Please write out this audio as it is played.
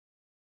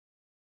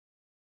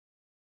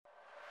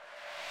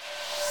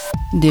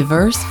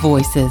Diverse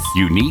voices.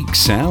 Unique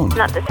sound.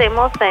 Not the same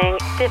old thing.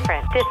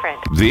 Different.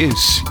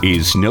 This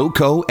is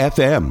NoCo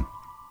FM.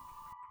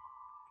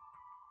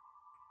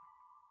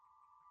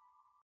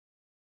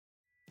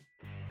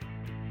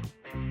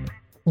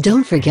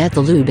 Don't forget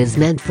the lube is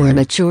meant for a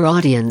mature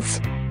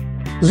audience.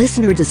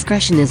 Listener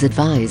discretion is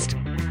advised.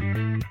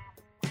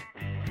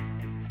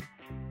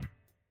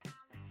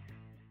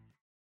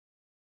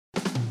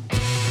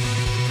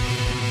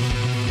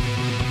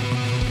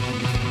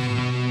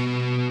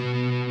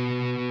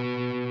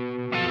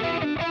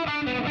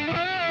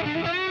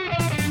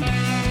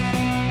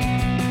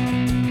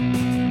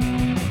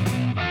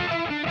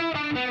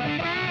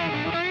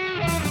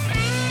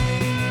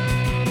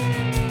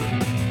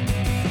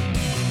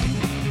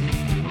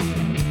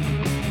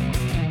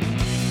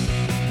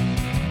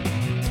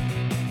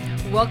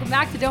 Welcome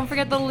back to Don't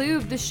Forget the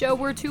Lube, the show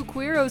where two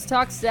queeros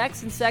talk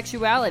sex and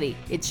sexuality.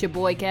 It's your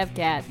boy Kev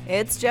Cat.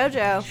 It's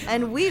JoJo,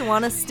 and we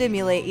want to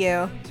stimulate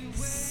you.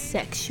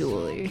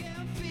 Sexually.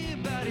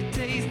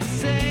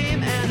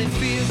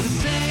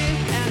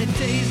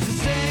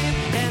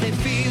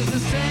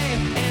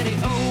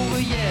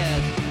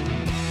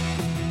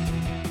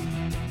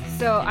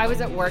 So I was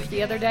at work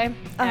the other day,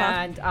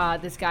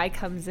 and this guy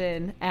comes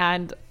in,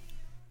 and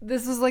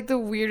this was like the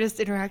weirdest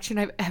interaction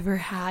I've ever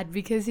had,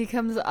 because he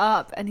comes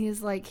up and he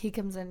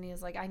comes in and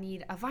he's like, I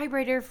need a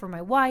vibrator for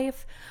my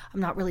wife. I'm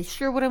not really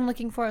sure what I'm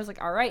looking for. I was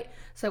like, all right.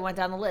 So I went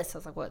down the list. I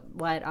was like,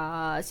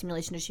 what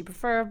stimulation does she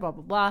prefer? Blah,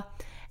 blah, blah.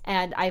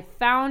 And I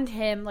found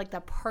him like the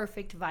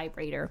perfect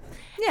vibrator.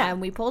 Yeah. And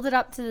we pulled it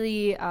up to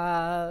the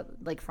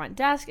front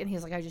desk, and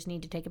he's like, I just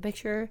need to take a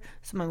picture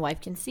so my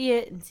wife can see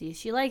it and see if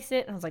she likes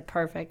it. And I was like,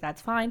 perfect,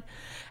 that's fine.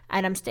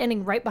 And I'm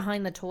standing right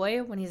behind the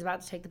toy when he's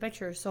about to take the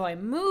picture. So I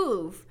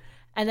move,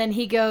 and then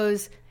he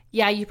goes,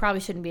 yeah, you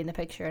probably shouldn't be in the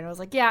picture. And I was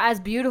like, yeah, as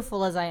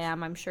beautiful as I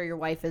am, I'm sure your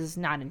wife is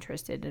not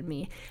interested in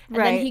me. And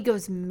then he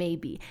goes,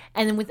 maybe.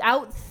 And then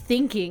without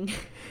thinking,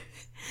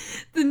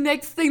 the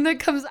next thing that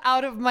comes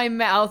out of my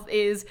mouth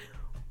is,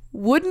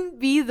 wouldn't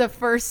be the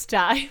first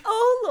time.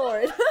 Oh,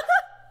 Lord. And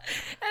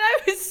I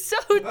was so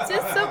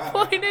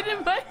disappointed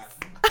in myself.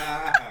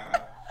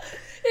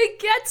 It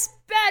gets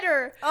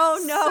better.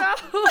 Oh, no.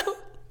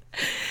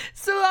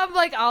 So I'm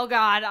like, oh,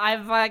 God, I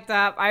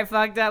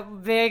fucked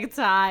up big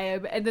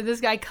time. And then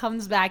this guy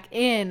comes back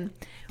in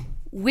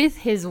with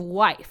his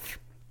wife.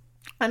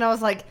 And I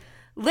was like,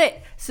 lit.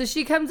 So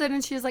she comes in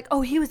and she's like, oh,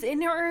 he was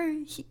in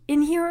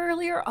here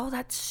earlier? Oh,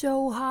 that's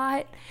so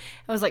hot.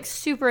 I was like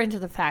super into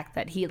the fact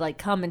that he like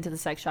come into the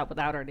sex shop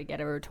without her to get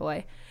her a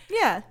toy.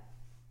 Yeah.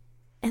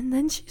 And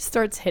then she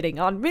starts hitting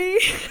on me.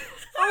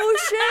 Oh,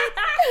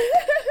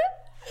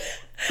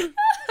 shit.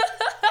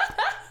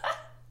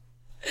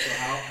 So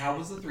how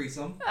was the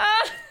threesome?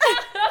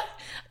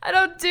 I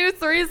don't do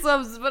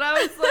threesomes, but I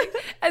was like,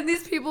 and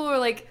these people were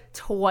like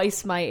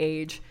twice my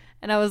age.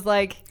 And I was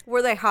like,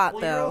 were they hot,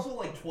 well, though? You're also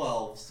like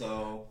 12,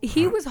 so.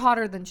 He was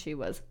hotter than she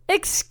was.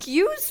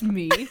 Excuse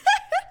me?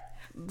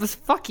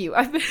 Fuck you.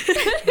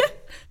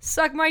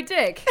 Suck my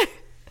dick.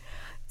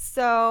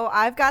 So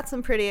I've got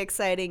some pretty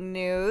exciting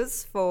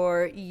news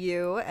for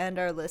you and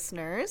our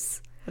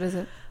listeners. What is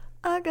it?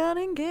 I got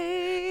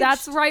engaged.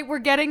 That's right. We're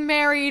getting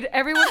married.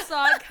 Everyone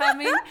saw it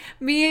coming.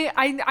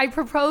 I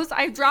proposed.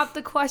 I dropped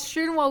the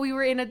question while we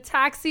were in a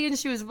taxi and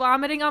she was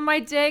vomiting on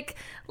my dick.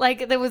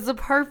 Like, there was the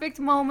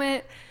perfect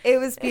moment. It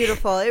was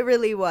beautiful. It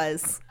really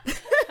was.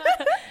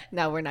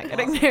 No, we're not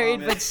getting married,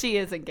 but she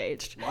is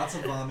engaged. Lots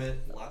of vomit,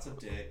 lots of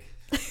dick.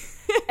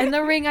 And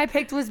the ring I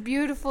picked was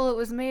beautiful. It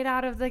was made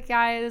out of the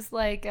guy's,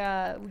 like,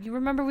 you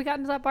remember we got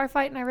into that bar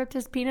fight and I ripped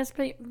his penis,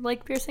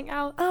 like, piercing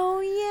out?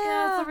 Oh, yeah.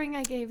 Yeah, that's the ring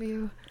I gave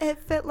you. It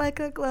fit like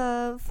a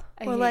glove.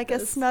 Or like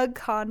this. A snug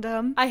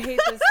condom. I hate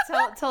this.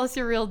 Tell us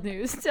your real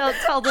news.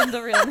 Tell them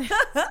the real news.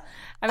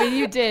 I mean,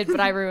 you did,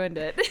 but I ruined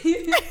it.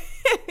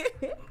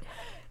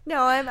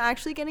 No, I'm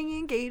actually getting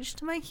engaged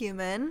to my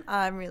human.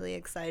 I'm really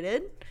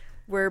excited.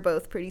 We're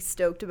both pretty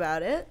stoked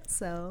about it,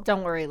 so.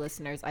 Don't worry,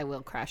 listeners. I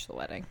will crash the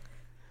wedding.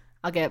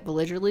 I'll get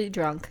belligerently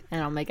drunk,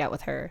 and I'll make out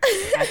with her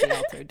at the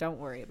altar. Don't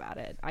worry about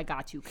it. I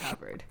got you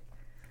covered.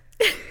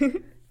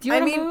 Do you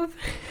want to move?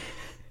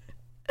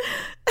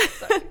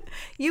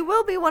 You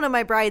will be one of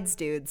my brides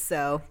dudes,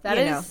 so,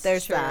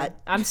 there's true.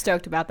 that. I'm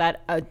stoked about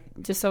that.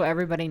 Just so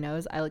everybody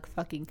knows, I look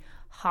fucking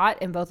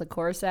hot in both a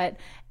corset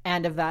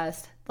and a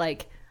vest.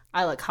 Like,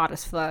 I look hot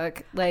as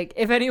fuck. Like,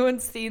 if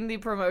anyone's seen the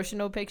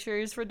promotional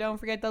pictures for Don't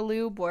Forget the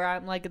Lube, where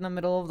I'm, like, in the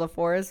middle of the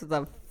forest with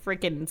a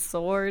freaking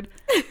sword,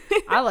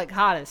 I look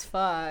hot as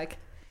fuck.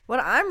 What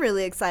I'm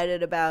really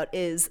excited about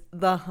is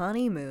the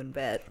honeymoon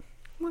bit.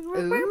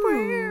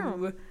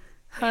 Ooh.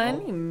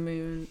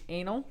 Honeymoon.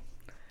 Anal?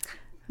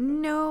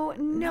 No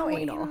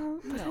anal.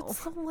 But no.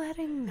 it's a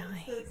wedding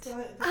night.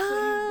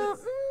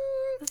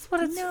 That's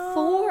what it's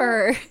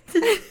for.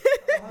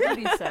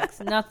 Booty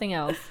sex. Nothing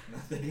else.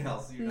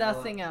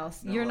 Nothing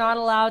else. You're not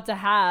allowed to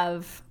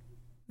have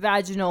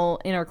vaginal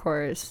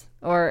intercourse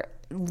or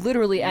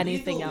literally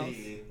anything else.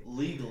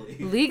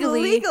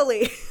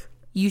 Legally.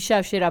 you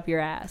shove shit up your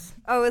ass.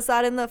 Oh, is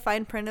that in the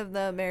fine print of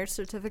the marriage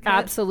certificate?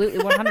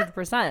 Absolutely,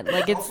 100%.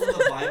 Like Also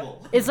the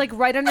Bible. it's like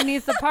right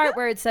underneath the part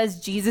where it says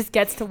Jesus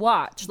gets to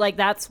watch. Like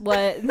that's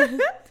what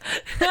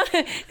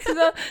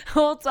the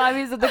whole time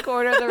he's in the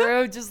corner of the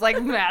room just like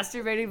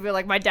masturbating, be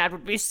like, my dad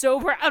would be so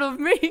proud of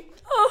me.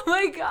 Oh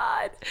my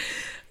God.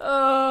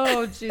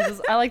 Oh Jesus.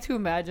 I like to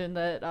imagine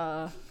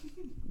that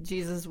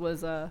Jesus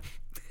was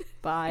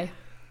bi.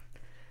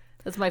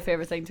 That's my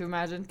favorite thing to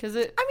imagine because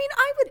it. I mean,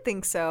 I would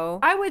think so.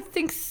 I would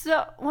think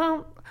so.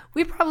 Well,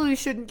 we probably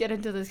shouldn't get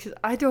into this because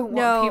I don't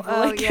want people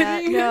like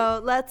getting. No,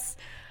 let's.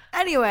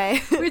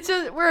 Anyway,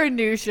 We're a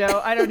new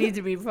show. I don't need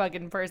to be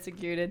fucking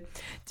persecuted.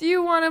 Do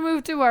you want to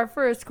move to our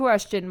first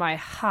question, my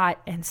hot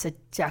and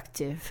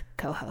seductive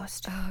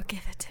co-host? oh,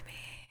 give it to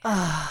me.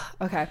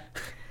 Okay.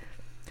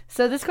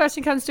 So this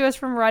question comes to us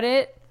from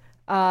Reddit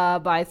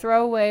by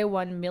Throwaway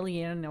 1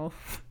 million,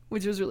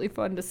 which was really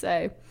fun to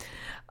say.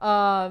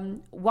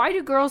 Why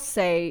do girls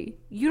say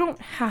you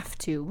don't have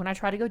to when I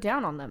try to go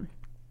down on them?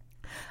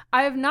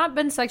 I have not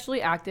been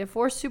sexually active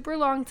for a super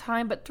long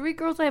time, but 3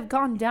 girls I have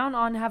gone down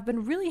on have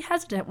been really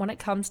hesitant when it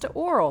comes to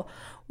oral.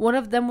 One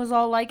of them was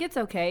all like, it's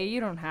okay, you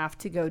don't have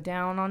to go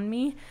down on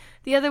me.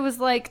 The other was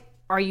like,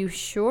 are you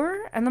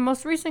sure? And the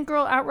most recent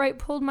girl outright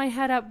pulled my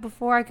head up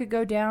before I could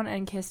go down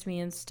and kissed me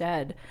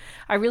instead.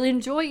 I really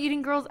enjoy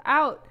eating girls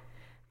out.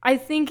 I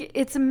think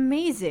it's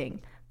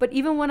amazing. But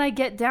even when I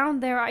get down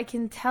there, I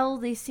can tell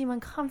they seem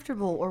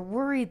uncomfortable or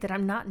worried that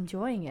I'm not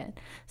enjoying it.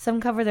 Some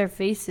cover their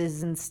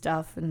faces and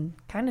stuff, and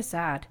kind of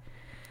sad.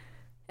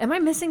 Am I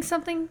missing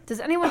something?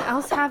 Does anyone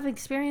else have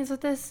experience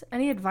with this?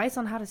 Any advice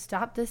on how to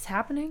stop this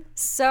happening?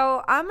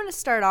 So I'm going to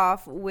start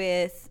off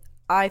with,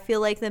 I feel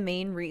like the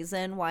main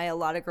reason why a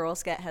lot of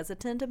girls get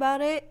hesitant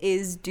about it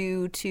is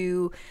due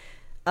to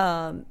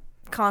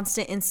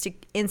constant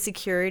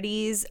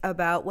insecurities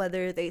about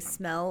whether they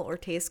smell or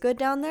taste good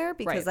down there,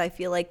 because Right. I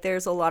feel like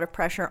there's a lot of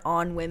pressure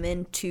on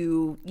women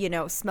to,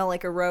 smell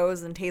like a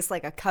rose and taste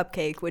like a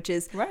cupcake, which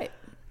is Right.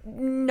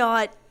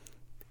 not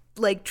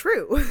like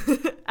true.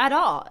 At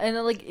all. And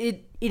like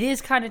it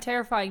is kind of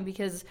terrifying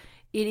because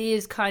it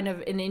is kind of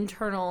an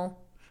internal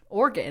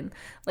organ.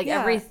 Like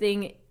Yeah.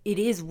 everything, it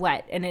is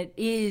wet and it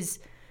is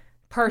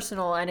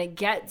personal and it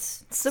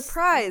gets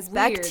Surprise,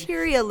 weird.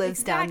 bacteria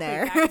lives down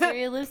there.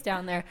 Bacteria lives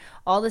down there.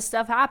 All this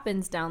stuff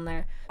happens down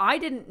there. I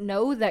didn't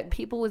know that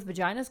people with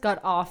vaginas got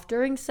off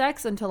during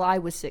sex until I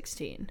was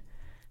 16.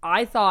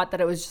 I thought that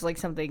it was just like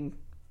something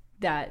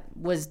that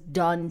was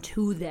done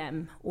to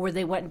them or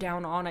they went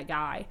down on a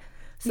guy.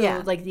 So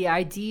Yeah. like the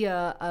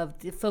idea of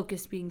the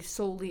focus being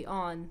solely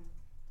on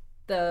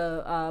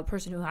the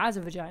person who has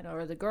a vagina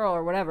or the girl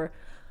or whatever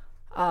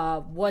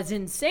was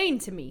insane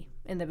to me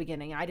in the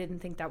beginning. I didn't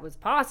think that was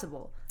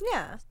possible.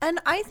 Yeah. And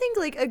I think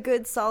like a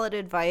good solid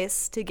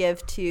advice to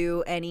give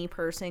to any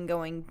person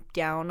going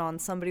down on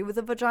somebody with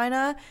a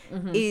vagina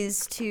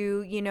is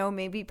to,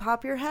 maybe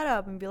pop your head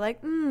up and be like,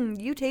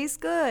 you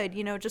taste good.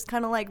 Just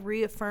kind of like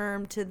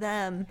reaffirm to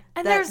them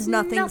And that there's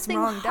nothing's nothing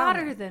wrong down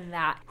hotter there. than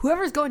that.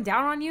 Whoever's going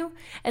down on you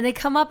and they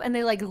come up and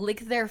they like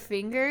lick their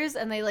fingers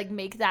and they like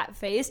make that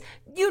face.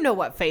 You know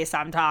what face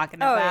I'm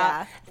talking Oh, about.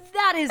 yeah.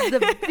 That is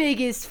the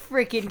biggest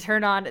freaking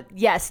turn on.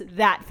 Yes,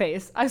 that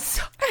face. I'm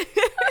sorry.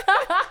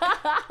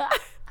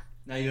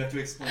 Now you have to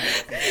explain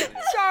what that is.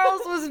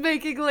 Charles was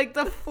making like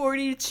the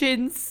 40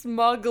 chin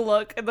smug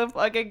look in the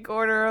fucking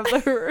corner of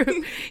the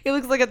room. He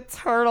looks like a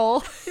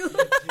turtle.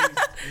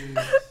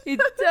 He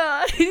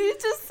does. He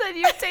just said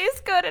you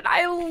taste good, and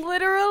I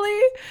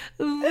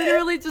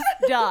literally just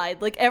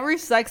died. Like every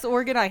sex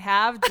organ I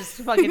have just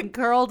fucking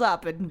curled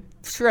up and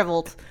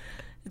shriveled.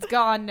 It's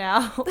gone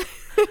now.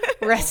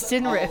 Rest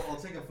in rip. I'll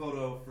take a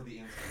photo for the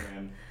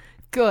Instagram.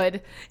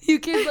 Good. You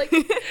can like,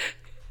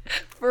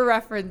 for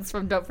reference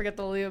from Don't Forget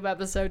the Lube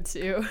episode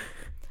 2.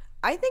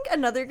 I think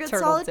another good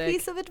Turtle solid dick.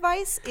 piece of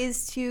advice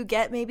is to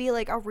get maybe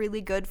like a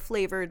really good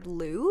flavored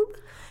lube.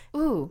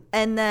 Ooh.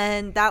 And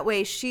then that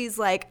way she's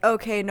like,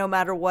 okay, no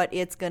matter what,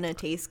 it's going to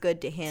taste good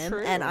to him.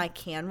 True. And I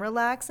can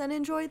relax and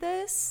enjoy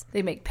this.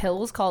 They make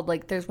pills called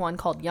like there's one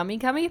called Yummy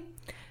Cummy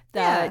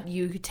that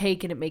you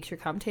take and it makes your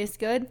cum taste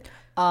good.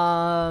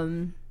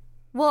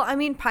 Well, I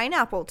mean,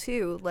 pineapple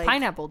too. Like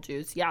Pineapple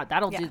juice, yeah,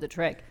 that'll do the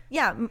trick.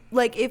 Yeah,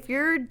 like if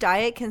your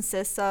diet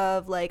consists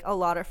of like a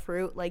lot of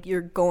fruit, like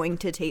you're going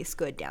to taste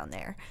good down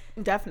there.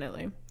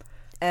 Definitely.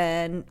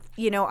 And,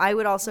 I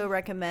would also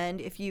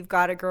recommend if you've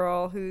got a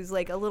girl who's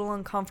like a little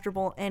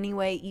uncomfortable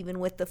anyway, even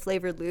with the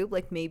flavored lube,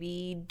 like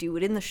maybe do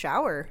it in the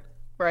shower.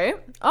 Right?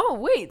 Oh,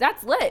 wait,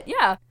 that's lit.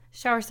 Yeah.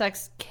 Shower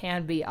sex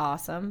can be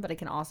awesome, but it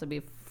can also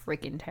be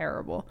freaking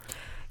terrible.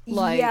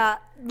 Like, yeah,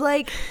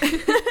 like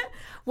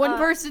one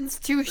person's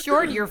too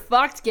short, you're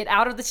fucked. Get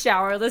out of the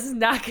shower. This is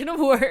not going to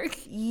work.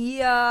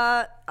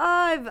 yeah,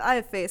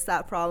 I've faced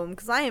that problem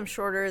because I am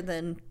shorter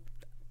than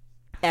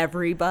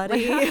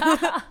everybody.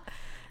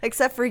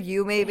 Except for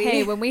you, maybe.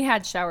 Hey, when we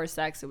had shower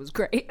sex, it was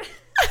great.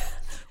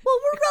 Well,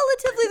 we're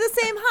relatively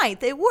the same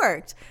height. It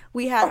worked.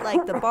 We had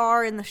like the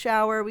bar in the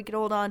shower we could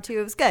hold on to.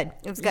 It was good.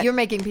 It was good. You're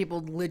making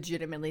people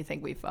legitimately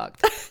think we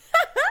fucked.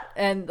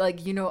 And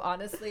like, you know,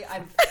 honestly,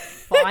 I'm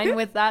fine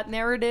with that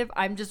narrative.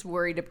 I'm just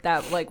worried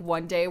that like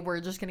one day we're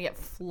just gonna get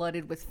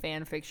flooded with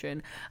fan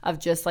fiction of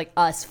just like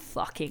us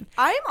fucking.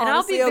 I'm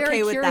honestly and I'll be very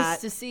okay with curious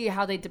that. to see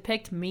how they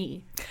depict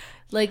me.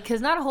 Like,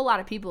 because not a whole lot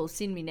of people have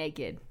seen me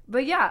naked.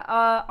 But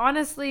yeah,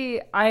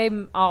 honestly,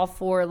 I'm all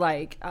for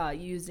like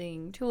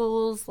using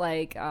tools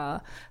like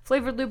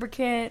flavored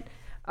lubricant,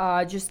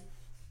 just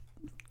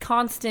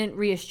constant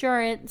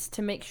reassurance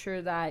to make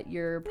sure that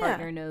your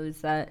partner knows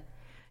that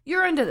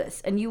you're into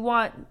this and you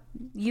want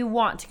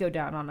to go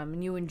down on them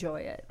and you enjoy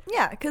it.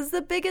 Yeah, because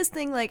the biggest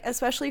thing, like,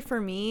 especially for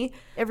me,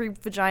 every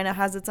vagina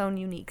has its own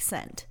unique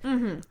scent.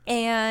 Mm-hmm.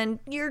 And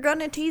you're going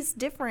to taste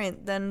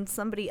different than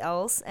somebody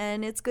else.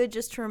 And it's good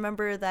just to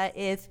remember that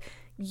if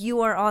you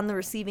are on the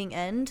receiving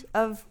end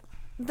of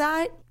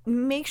that,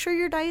 make sure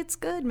your diet's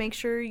good. Make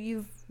sure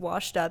you've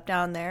washed up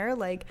down there.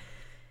 Like,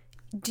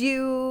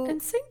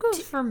 and same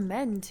goes for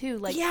men too.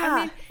 Like,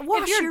 yeah, I mean,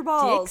 wash if your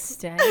balls.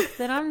 Dick stank,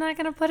 then I'm not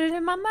gonna put it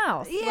in my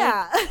mouth.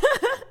 Yeah. Like,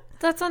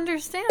 that's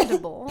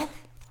understandable.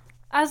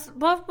 As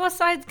both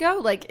sides go,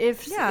 like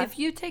if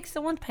you take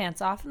someone's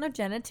pants off and their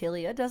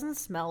genitalia doesn't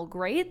smell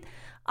great,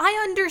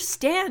 I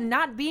understand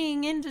not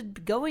being into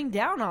going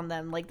down on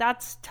them. Like,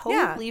 that's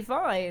totally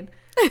fine.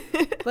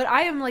 But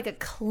I am like a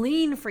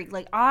clean freak.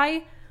 Like,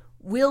 I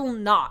will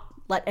not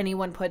let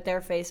anyone put their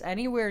face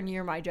anywhere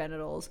near my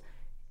genitals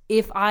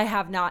if I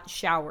have not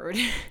showered.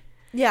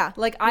 Yeah.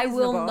 Like, I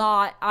will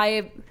not.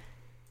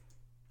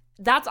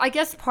 That's, I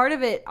guess, part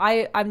of it.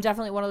 I'm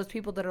definitely one of those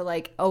people that are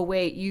like, oh,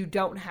 wait, you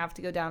don't have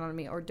to go down on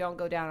me or don't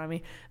go down on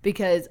me,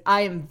 because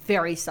I am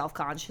very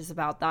self-conscious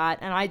about that.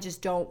 And I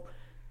just don't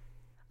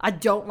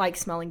like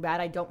smelling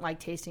bad. I don't like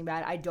tasting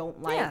bad. I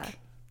don't like,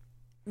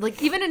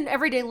 like, even in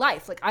everyday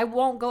life, like, I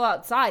won't go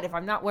outside if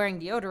I'm not wearing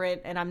deodorant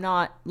and I'm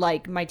not,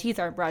 like, my teeth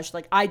aren't brushed.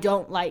 Like, I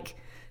don't like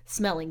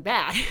smelling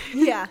bad.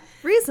 Yeah,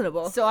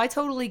 reasonable. So I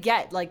totally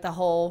get like the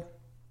whole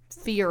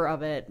fear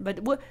of it. But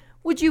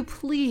would you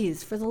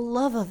please, for the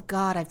love of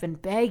God, I've been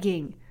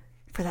begging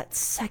for that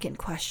second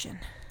question.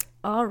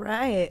 All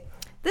right.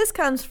 This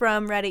comes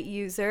from Reddit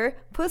user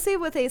Pussy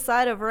with a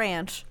Side of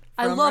Ranch.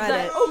 I love Reddit.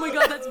 that. Oh my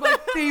God, that's my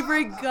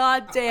favorite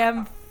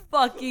goddamn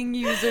fucking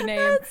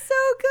username That's so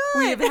good.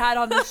 we have had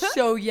on the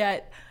show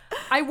yet.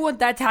 I want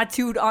that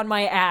tattooed on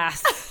my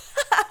ass.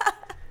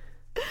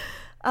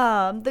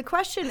 The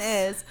question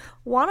is,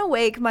 want to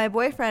wake my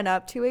boyfriend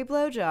up to a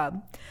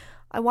blowjob.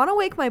 I want to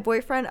wake my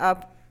boyfriend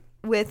up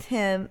with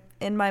him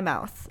in my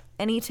mouth.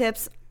 Any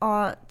tips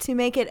to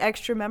make it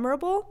extra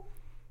memorable?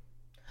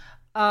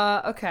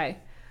 Okay.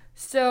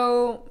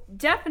 So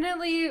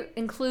definitely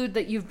include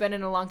that you've been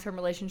in a long-term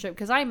relationship,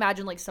 because I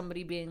imagine like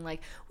somebody being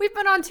like, we've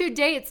been on 2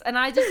 dates and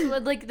I just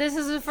like, this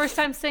is the first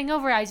time staying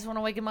over. I just want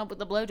to wake him up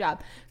with a blowjob.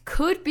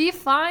 Could be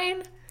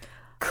fine.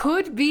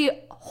 Could be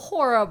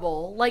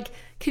horrible. Like,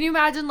 can you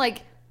imagine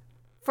like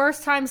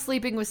first time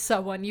sleeping with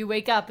someone, you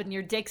wake up and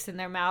your dick's in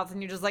their mouth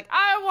and you're just like,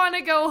 I want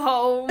to go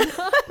home.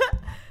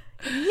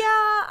 Yeah,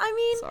 I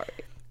mean, Sorry.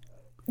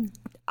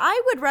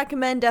 I would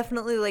recommend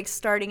definitely like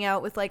starting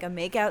out with like a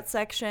makeout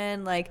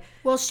section. Like,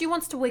 Well, she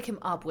wants to wake him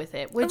up with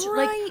it, which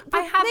Right, like but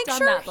I have make done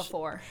sure that he-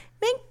 before.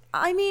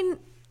 I mean,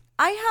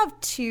 I have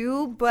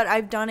too, but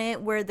I've done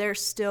it where they're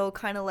still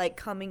kind of like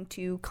coming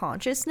to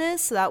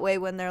consciousness. So that way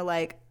when they're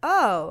like,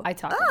 oh, I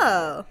talk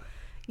about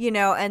you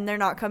know, and they're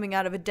not coming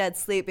out of a dead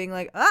sleep being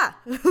like, ah.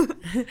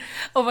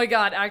 Oh my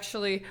God,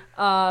 actually,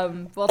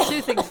 well,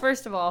 two things.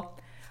 First of all,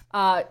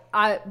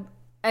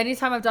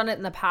 anytime I've done it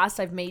in the past,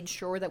 I've made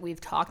sure that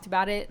we've talked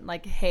about it.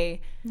 Like,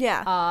 hey,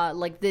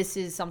 like this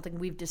is something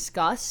we've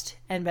discussed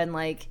and been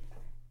like,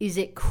 is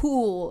it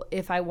cool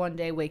if I one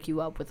day wake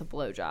you up with a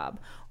blowjob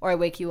or I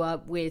wake you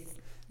up with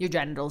your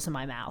genitals in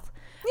my mouth?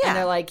 Yeah. And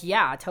they're like,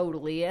 yeah,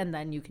 totally. And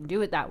then you can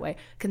do it that way.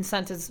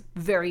 Consent is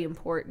very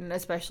important,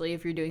 especially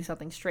if you're doing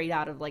something straight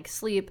out of like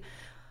sleep.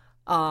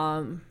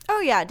 Oh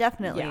yeah,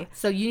 definitely. Yeah.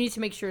 So you need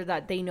to make sure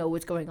that they know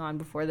what's going on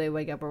before they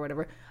wake up or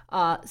whatever.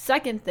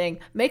 Second thing,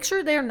 make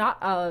sure they're not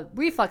a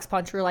reflex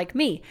puncher like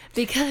me,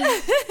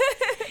 because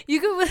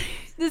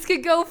this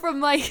could go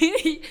from like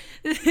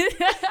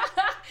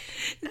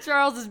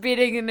Charles is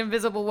beating an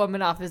invisible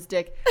woman off his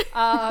dick.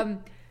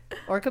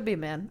 Or it could be a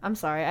man. I'm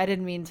sorry. I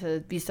didn't mean to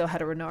be so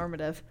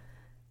heteronormative.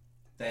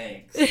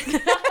 Thanks.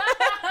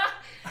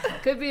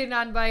 Could be a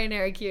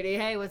non-binary cutie.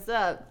 Hey, what's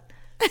up?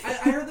 I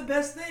heard the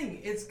best thing.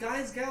 It's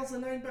guys, gals,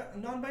 and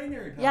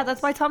non-binary. Yeah,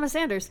 that's by Thomas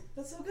Sanders.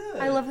 That's so good.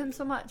 I love him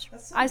so much.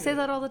 That's so I say good.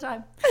 that all the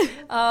time.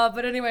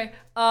 But anyway,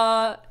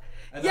 I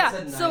yeah,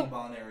 said so-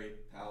 non-binary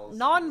pals.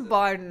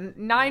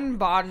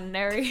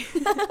 non-binary.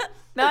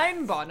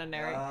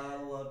 Non-binary.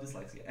 I love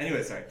dyslexia.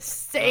 Anyway, sorry.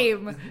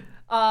 Same.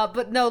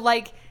 But no,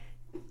 like,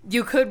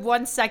 you could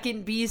 1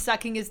 second be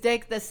sucking his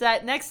dick.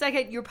 Next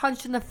second, you're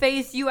punched in the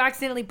face. You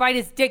accidentally bite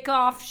his dick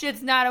off.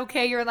 Shit's not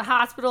okay. You're in the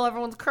hospital.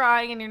 Everyone's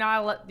crying, and you're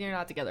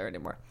not together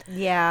anymore.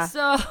 Yeah.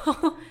 So,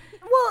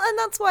 Well, and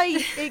that's why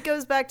it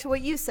goes back to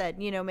what you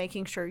said, you know,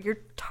 making sure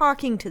you're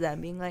talking to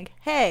them, being like,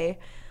 hey,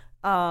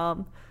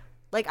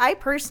 like I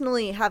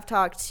personally have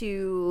talked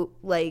to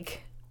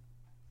like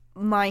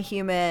my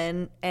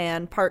human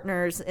and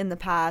partners in the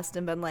past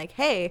and been like,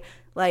 hey,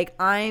 like,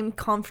 I'm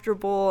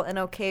comfortable and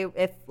okay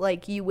if,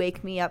 like, you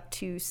wake me up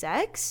to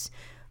sex.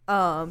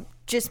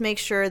 Just make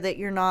sure that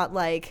you're not,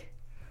 like,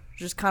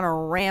 just kind of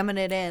ramming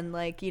it in,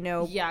 like, you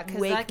know,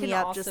 wake me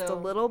up just a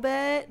little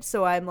bit.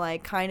 So I'm,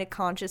 like, kind of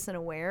conscious and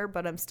aware,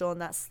 but I'm still in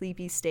that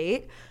sleepy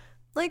state.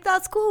 Like,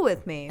 that's cool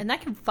with me. And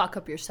that can fuck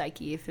up your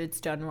psyche if it's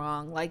done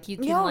wrong. Like, you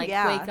can, wake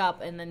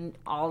up and then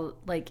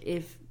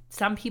if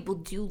some people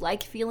do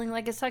like feeling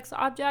like a sex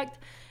object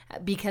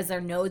because they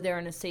know they're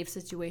in a safe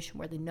situation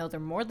where they know they're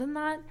more than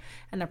that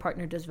and their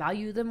partner does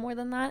value them more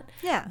than that.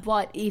 Yeah.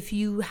 But if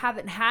you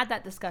haven't had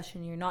that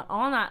discussion, you're not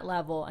on that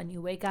level, and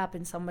you wake up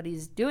and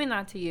somebody's doing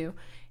that to you,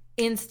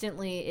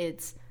 instantly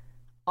it's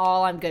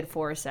all I'm good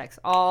for is sex.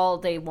 All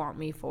they want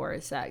me for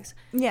is sex.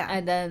 Yeah.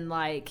 And then,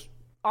 like,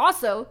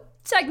 also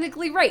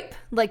technically rape.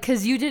 Like,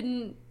 because you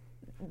didn't,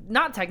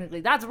 not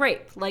technically, that's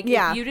rape. Like,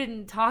 if you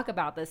didn't talk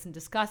about this and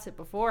discuss it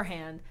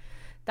beforehand,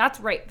 that's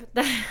rape.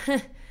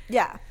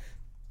 Yeah.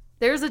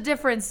 There's a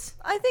difference.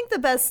 I think the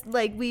best,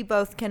 like, we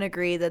both can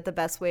agree that the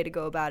best way to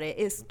go about it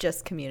is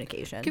just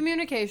communication.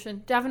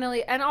 Communication,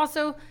 definitely. And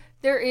also,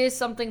 there is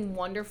something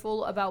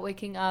wonderful about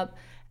waking up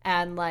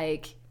and,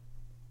 like,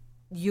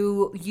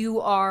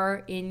 you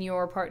are in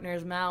your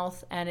partner's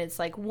mouth and it's,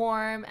 like,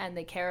 warm and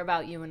they care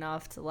about you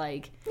enough to,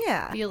 like,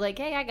 feel like,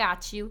 hey, I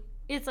got you.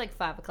 It's like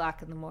 5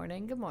 o'clock in the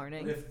morning. Good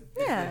morning.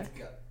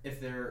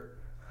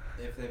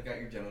 If they've got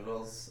your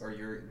genitals or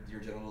your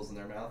genitals in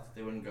their mouth,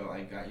 they wouldn't go,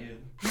 I got you.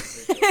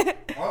 Go,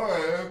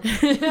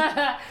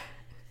 oh.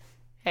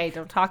 Hey,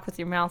 don't talk with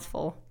your mouth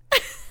full.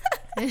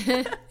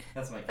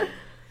 That's my kink.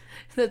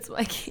 That's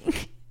my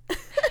kink.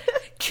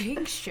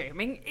 Kink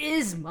shaming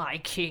is my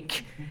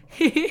kink.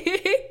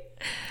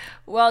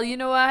 Well, you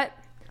know what?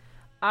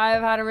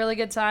 I've had a really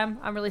good time.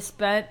 I'm really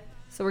spent.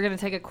 So we're going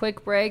to take a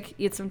quick break,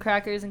 eat some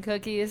crackers and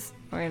cookies.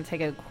 We're going to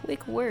take a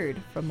quick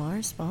word from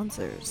our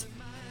sponsors.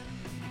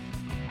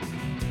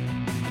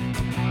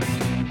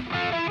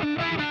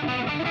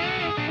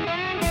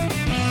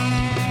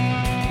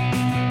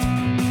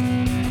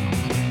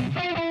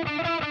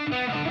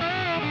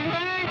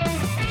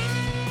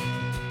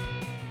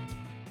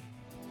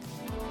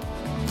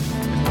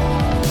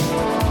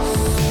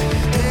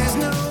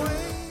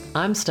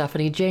 I'm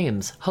Stephanie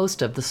James,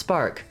 host of The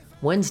Spark,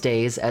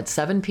 Wednesdays at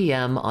 7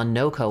 p.m. on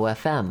NoCo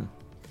FM.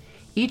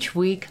 Each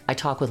week, I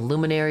talk with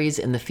luminaries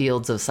in the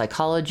fields of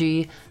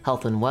psychology,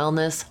 health and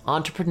wellness,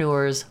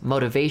 entrepreneurs,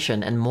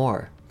 motivation, and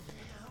more.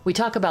 We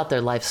talk about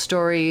their life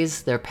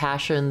stories, their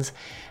passions,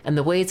 and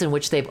the ways in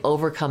which they've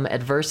overcome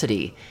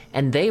adversity,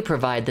 and they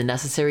provide the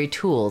necessary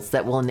tools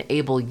that will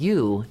enable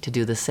you to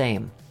do the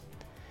same.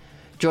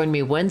 Join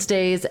me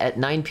Wednesdays at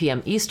 9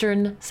 p.m.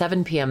 Eastern,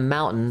 7 p.m.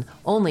 Mountain,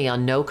 only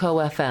on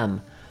NoCo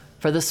FM,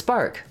 for The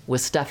Spark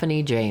with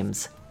Stephanie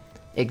James.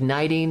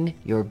 Igniting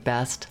your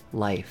best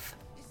life.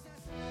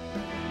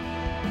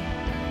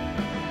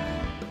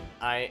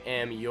 I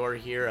am your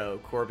hero,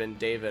 Corbin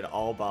David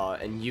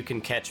Albaugh, and you can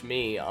catch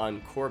me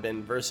on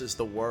Corbin vs.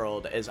 the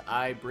World as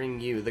I bring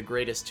you the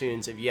greatest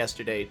tunes of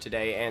yesterday,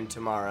 today, and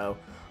tomorrow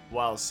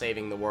while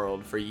saving the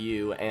world for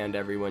you and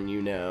everyone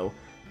you know.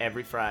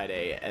 Every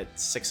Friday at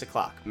 6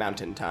 o'clock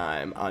Mountain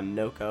Time on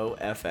NoCo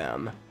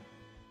FM.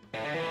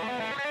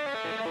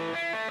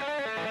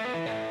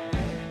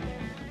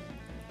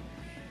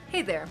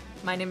 Hey there,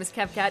 my name is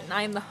KevCat and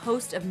I am the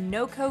host of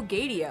NoCo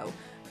Gadio,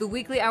 the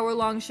weekly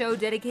hour-long show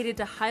dedicated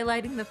to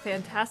highlighting the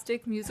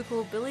fantastic musical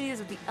abilities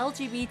of the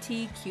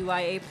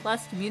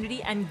LGBTQIA+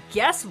 community, and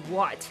guess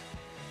what?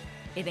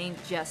 It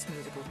ain't just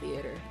musical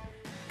theater.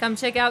 Come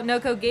check out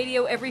NoCo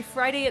Gadio every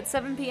Friday at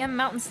 7 p.m.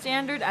 Mountain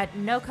Standard at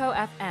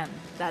NoCo FM.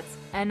 That's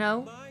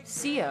NOCO.FM.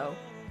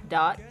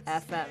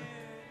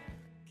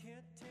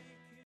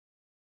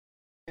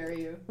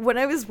 When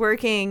I was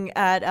working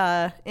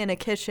at in a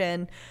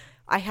kitchen,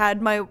 I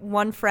had my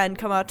one friend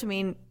come up to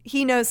me, and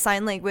he knows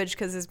sign language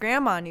because his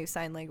grandma knew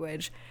sign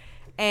language.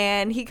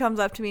 And he comes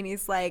up to me and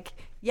he's like,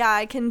 yeah,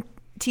 I can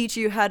teach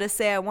you how to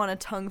say I want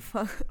to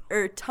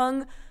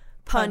tongue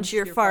punch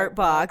your fart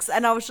box.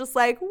 And I was just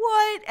like,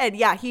 what? And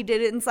yeah, he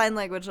did it in sign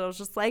language. I was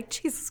just like,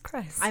 Jesus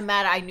Christ. I'm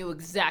mad I knew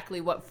exactly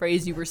what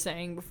phrase you were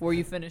saying before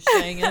you finished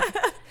saying it.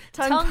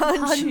 tongue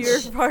punch your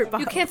fart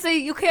box.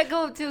 You can't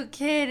go up to a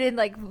kid in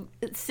like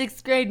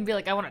 6th grade and be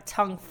like, I want to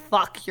tongue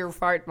fuck your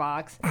fart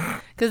box.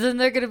 Because then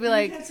they're going to be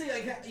like,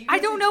 I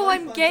don't know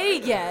I'm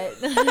gay yet.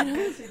 You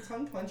can't say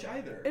tongue punch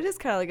either. It is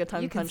kind of like a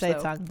tongue punch, though. You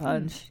can say tongue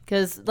punch.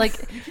 Because, like...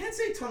 You can't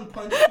say tongue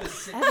punch to a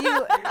 6th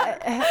grader.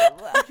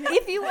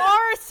 If you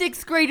are a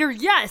 6th grader,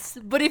 yes.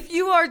 But if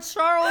you are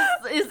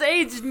Charles'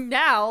 age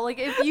now, like,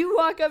 if you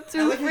walk up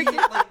to a freaking...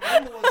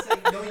 I'm the one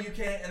saying, no, you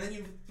can't, and then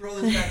you throw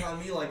this back on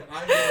me like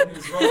I'm the one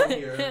who's wrong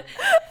here.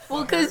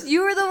 Well, because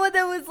you were the one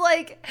that was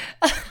like...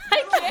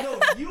 No,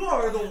 you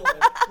are the one.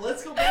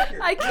 Let's go back here.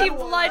 I keep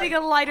lighting a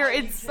lighter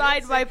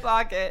inside my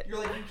pocket. You're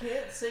like, you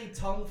can't say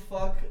tongue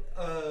fuck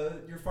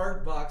your fart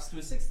fart box to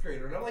a 6th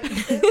grader. And I'm like, you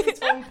can't really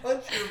tongue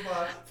punch your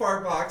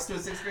fart box to a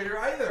 6th grader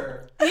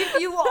either. If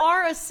you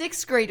are a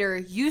 6th grader,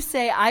 you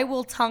say, I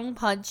will tongue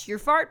punch your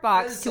fart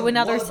box to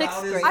another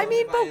 6th grader. I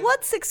mean, but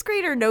what 6th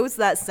grader knows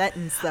that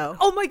sentence, though?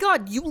 Oh my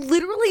god, you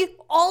literally,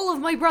 all of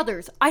my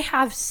brothers, I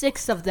have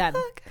 6 of them.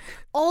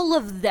 All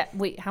of them.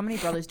 Wait, how many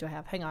brothers do I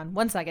have? Hang on,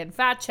 1 second.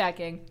 Fact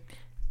checking.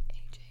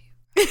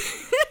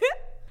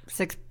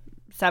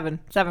 Seven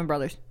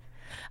brothers.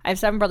 I have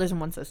 7 brothers and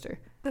 1 sister.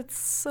 That's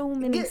so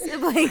many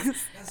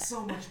siblings. That's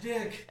so much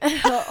dick.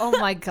 Oh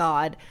my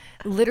god.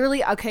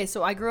 Literally, okay,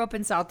 so I grew up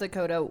in South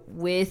Dakota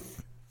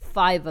with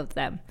 5 of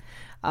them.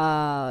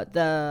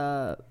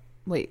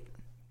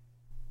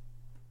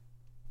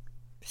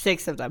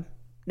 6 of them.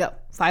 No,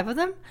 5 of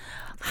them?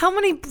 How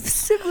many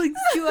siblings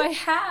do I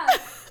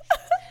have?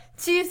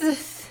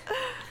 Jesus.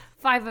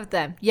 5 of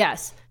them.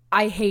 Yes.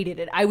 I hated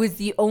it. I was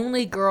the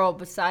only girl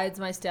besides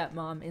my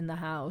stepmom in the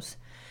house.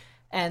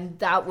 And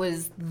that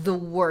was the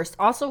worst.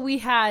 Also, we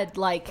had,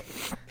 like,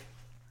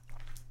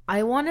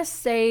 I want to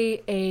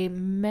say a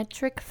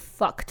metric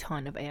fuck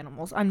ton of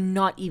animals. I'm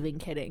not even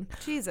kidding.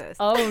 Jesus.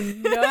 Oh,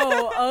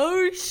 no.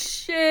 Oh,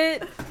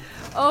 shit.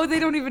 Oh, they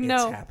don't even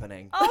know. It's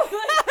happening. Oh,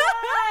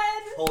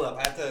 my God. Hold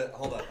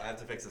up. I have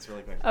to fix this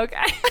really quick.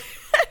 Okay.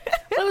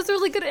 That was a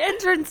really good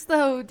entrance,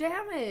 though.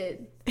 Damn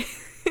it.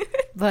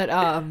 But,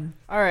 all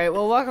right.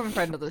 Well, welcome,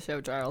 friend of the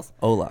show, Charles.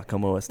 Hola,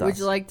 ¿cómo estás? Would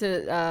you like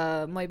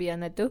to, muy bien,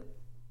 tú?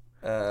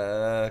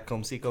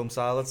 Comme si, comme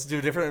ça. Let's do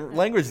a different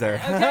language there.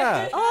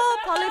 Okay. Oh,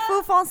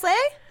 parlez-vous français?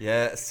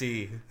 Yeah,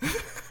 si.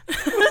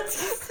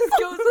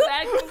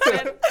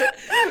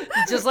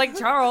 Just like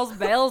Charles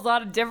bails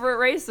on different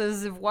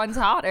races if one's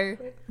hotter.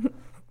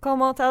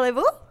 Comment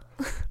allez-vous?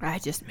 I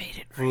just made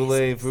it.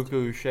 Voulez-vous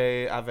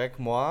coucher avec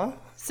moi?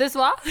 Ce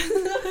soir?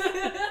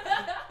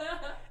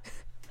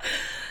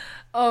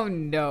 Oh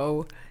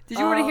no. Did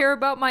you want to hear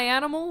about my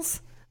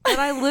animals that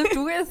I lived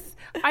with?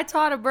 I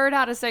taught a bird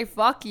how to say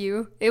fuck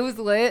you. It was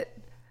lit.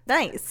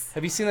 Nice.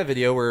 Have you seen that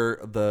video where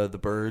the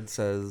bird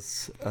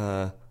says,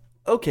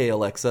 okay,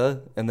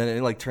 Alexa, and then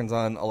it like turns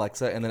on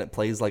Alexa and then it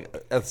plays like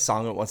a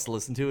song it wants to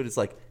listen to, and it's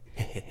like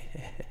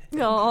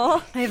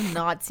Aww. I have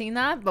not seen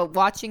that, but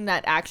watching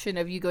that action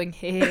of you going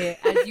hey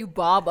as you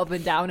bob up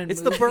and down and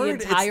it's move the bird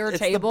the entire it's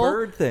table the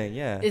bird thing,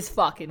 yeah. is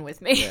fucking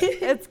with me.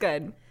 It's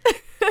good.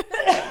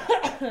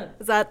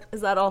 Is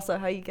that also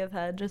how you give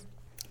head? Just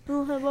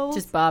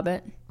bob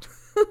it.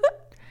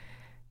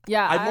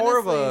 Yeah, I'm more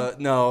of a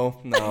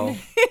no.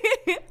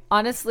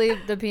 Honestly,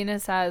 the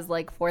penis has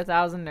like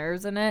 4,000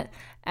 nerves in it,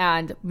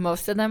 and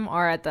most of them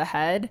are at the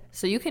head.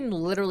 So you can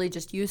literally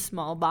just use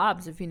small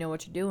bobs if you know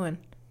what you're doing.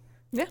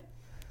 Yeah.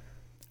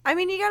 I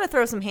mean, you got to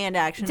throw some hand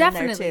action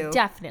Definitely, in there too.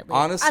 definitely.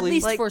 Honestly, at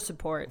least like, for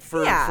support.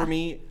 For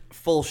me,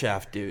 full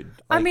shaft, dude.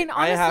 I Like, mean, have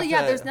honestly,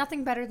 yeah. to- There's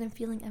nothing better than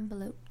feeling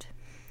enveloped.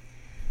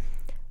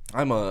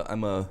 I'm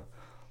a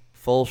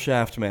full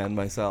shaft man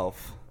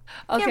myself.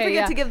 Can't Okay, forget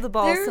yeah. to give the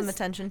balls some There's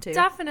attention too.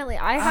 Definitely,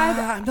 I had.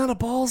 I'm not a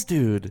balls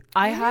dude.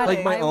 I had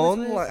Like my I own.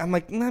 was with- Like, I'm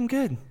like, I'm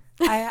good.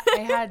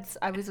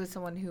 I was with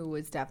someone who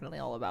was definitely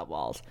all about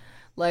balls.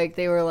 Like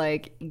they were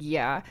like,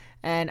 yeah.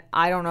 And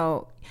I don't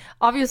know.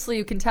 Obviously,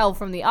 you can tell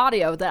from the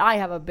audio that I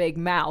have a big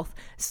mouth.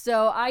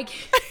 So I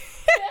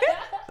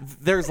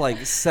There's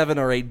like 7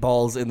 or 8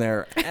 balls in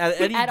there at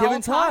any at given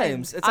all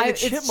times. It's like a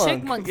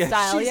chipmunk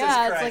style. Jesus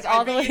Yeah, Christ, it's like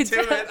all I the way beat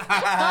you down.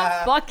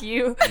 it. Fuck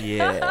you.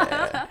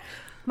 Yeah.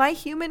 My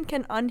human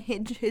can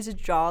unhinge his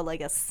jaw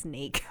like a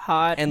snake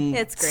Hot. And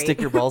It's great.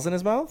 stick your balls in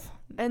his mouth?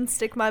 and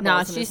stick my Nah,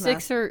 balls in his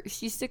mouth.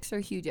 she sticks her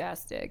huge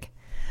ass dick.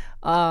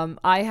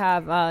 I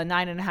have a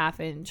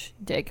 9.5-inch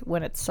dick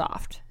when it's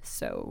soft.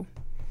 So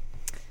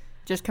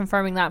just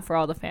confirming that for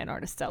all the fan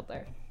artists out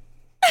there.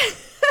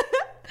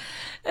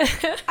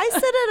 I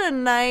sit at a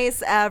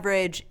nice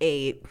average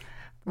 8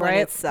 when Right?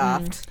 it's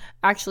soft.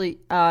 Actually,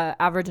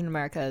 average in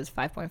America is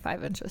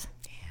 5.5 inches.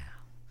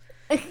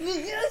 Yeah.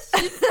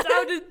 She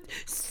sounded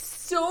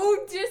so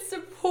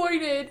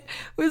disappointed. It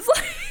was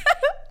like,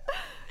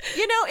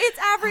 You know, it's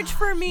average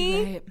for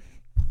me.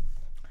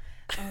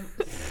 right.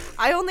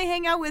 I only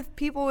hang out with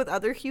people with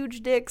other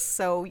huge dicks,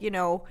 so you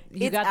know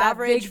You it's got that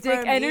average big dick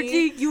for me.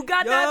 energy. You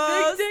got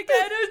that big dick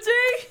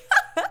energy.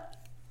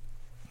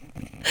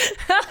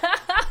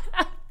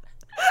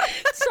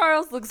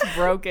 Charles looks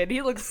broken.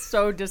 He looks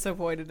so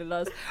disappointed in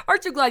us.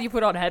 Aren't you glad you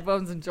put on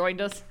headphones and joined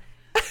us?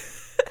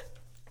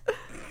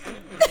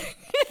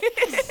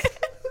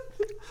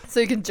 So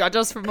you can judge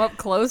us from up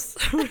close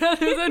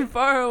rather than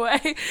far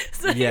away.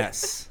 So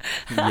Yes.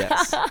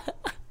 Yes.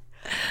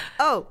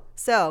 Oh,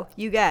 so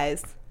you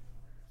guys,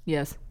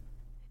 yes.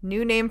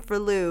 new name for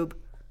lube: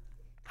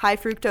 high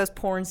fructose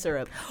corn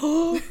syrup.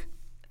 Fuck,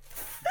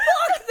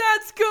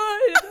 that's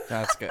good.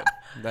 That's good.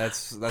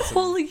 That's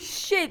Holy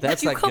shit.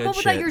 That's Did you that come good up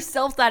with that shit.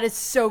 yourself? That is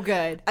so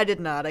good. I did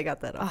not. I got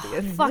that off the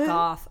end. Fuck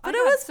off. But I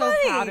it was so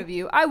funny. proud of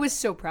you. I was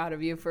so proud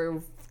of you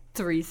for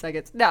 3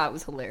 seconds. No, it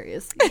was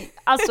hilarious.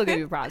 I'll still give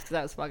you props because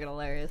that was fucking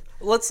hilarious.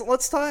 Let's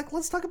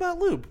talk about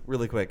lube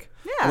really quick.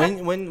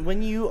 Yeah.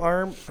 When you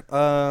are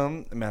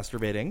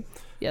masturbating,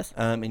 Yes.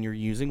 and you're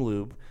using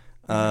lube,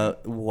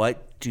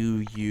 What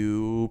do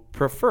you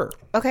prefer?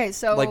 Okay,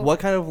 so Like, what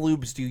kind of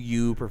lubes do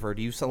you prefer?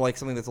 Do you like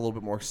something that's a little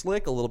bit more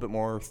slick, a little bit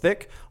more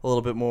thick, a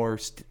little bit more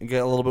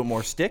get a little bit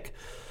more stick?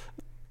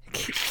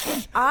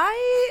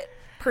 I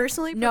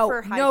personally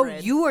prefer hybrid. No,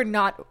 you are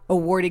not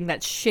awarding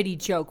that shitty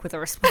joke with a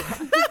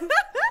response.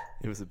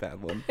 It was a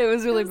bad one. It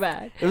was really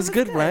bad. It was a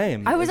good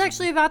rhyme. I was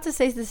actually about to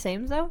say the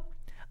same though.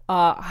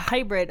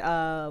 Hybrid,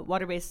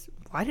 water-based.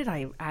 Why did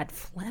I add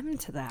phlegm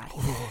to that?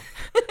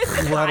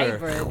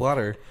 Hybrid.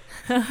 Water.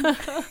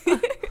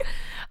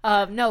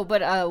 No,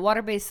 but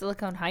water-based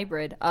silicone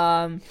hybrid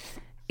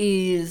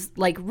is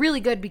like really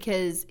good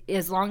because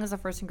as long as the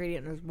first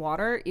ingredient is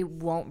water, it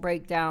won't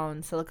break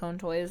down silicone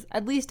toys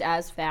at least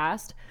as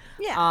fast.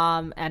 Yeah.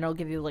 And it'll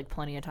give you like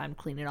plenty of time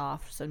to clean it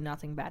off, so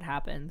nothing bad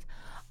happens.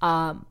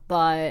 And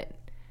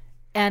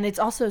it's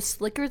also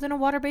slicker than a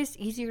water-based,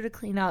 easier to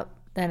clean up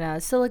than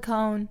a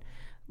silicone.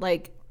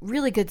 Like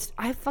really good.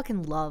 I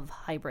fucking love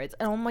hybrids.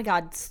 And oh my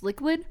god,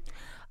 Sliquid.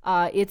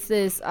 It's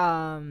this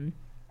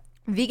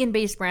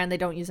vegan-based brand. They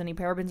don't use any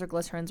parabens or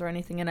glycerins or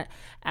anything in it,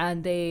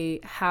 and they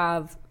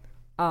have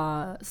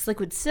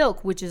Sliquid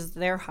Silk, which is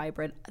their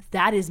hybrid.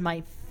 That is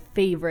my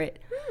favorite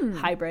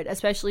hybrid,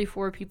 especially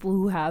for people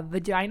who have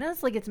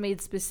vaginas. Like, it's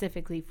made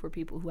specifically for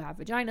people who have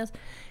vaginas.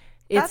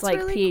 It's That's like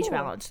really pH cool.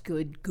 balanced,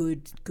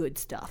 good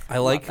stuff. I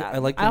like that.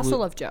 the I also lube.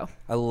 love Joe.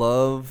 I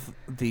love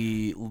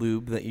the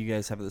lube that you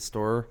guys have at the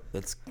store.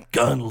 That's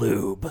gun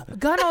lube.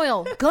 Gun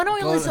oil. Gun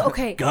oil is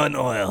okay. Gun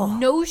oil.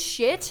 No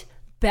shit.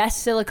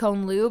 Best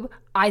silicone lube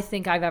I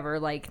think I've ever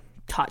like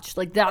touched.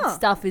 Like that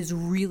stuff is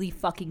really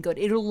fucking good.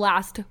 It'll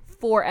last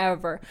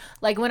forever.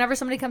 Like whenever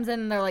somebody comes in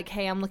and they're like,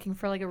 "Hey, I'm looking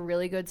for like a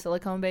really good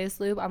silicone based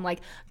lube," I'm like,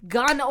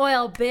 "Gun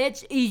oil,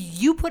 bitch.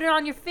 You put it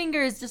on your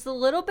fingers just a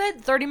little bit.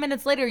 30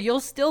 minutes later, you'll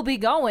still be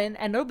going,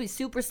 and it'll be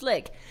super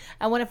slick.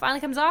 And when it finally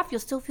comes off,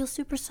 you'll still feel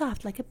super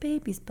soft like a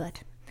baby's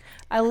butt.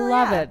 I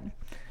love it."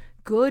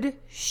 Good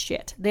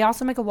shit. They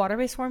also make a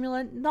water-based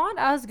formula. Not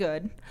as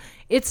good.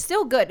 It's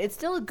still good. It's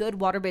still a good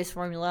water-based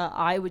formula.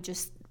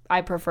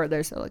 I prefer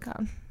their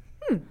silicone.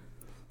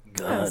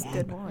 That's a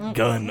good one.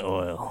 Gun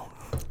oil.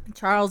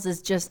 Charles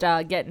is just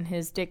getting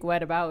his dick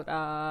wet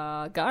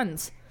about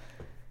guns.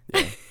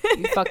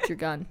 You fucked your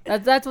gun.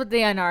 That's what the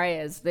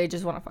NRA is. They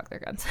just want to fuck their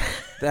guns.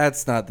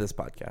 That's not this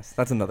podcast.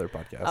 That's another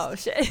podcast. Oh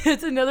shit!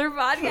 It's another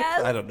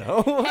podcast. I don't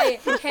know.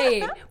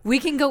 Hey, we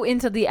can go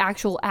into the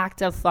actual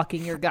act of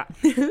fucking your gun.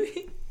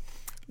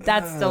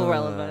 That's still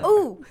relevant.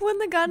 Ooh, when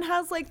the gun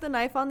has like the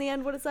knife on the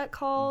end, what is that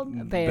called?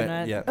 A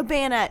bayonet. Yeah. A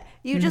bayonet.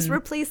 You just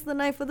replace the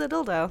knife with a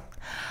dildo.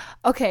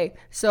 Okay,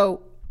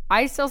 so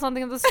I sell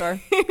something at the store,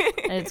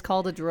 and it's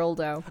called a drill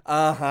dough.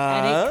 Uh-huh.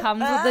 And it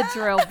comes with a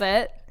drill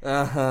bit.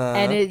 Uh-huh.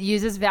 And it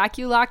uses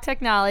vacuum lock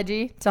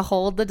technology to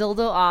hold the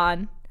dildo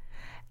on.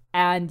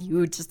 And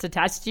you just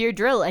attach to your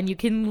drill, and you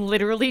can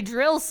literally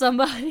drill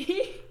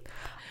somebody.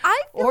 I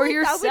feel Or like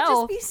yourself. that would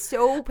just be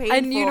so painful.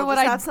 And you know what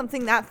just I- have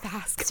something that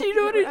fast. Do you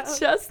know what going I around.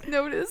 just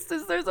noticed?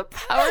 Is there's a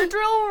power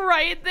drill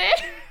right there.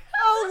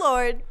 Oh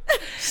Lord.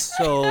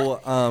 So,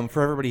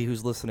 for everybody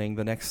who's listening,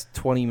 the next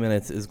 20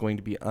 minutes is going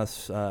to be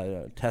us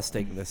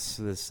testing this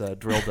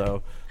drill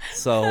dough.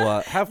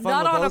 So, have fun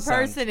Not with on a those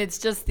sounds. person. It's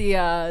just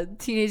the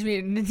Teenage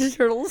Mutant Ninja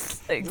Turtles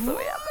thing. So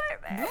we have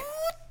right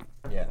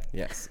there. Yeah.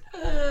 Yes.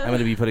 I'm going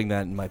to be putting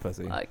that in my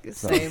pussy. Like,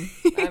 So- same.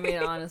 I mean,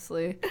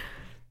 honestly.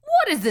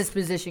 What is this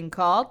position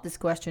called? This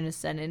question is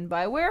sent in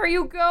by Where Are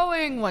You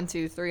Going?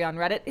 123 on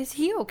Reddit. Is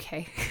he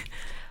okay?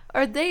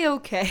 Are they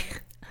okay?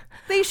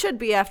 They should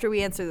be after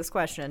we answer this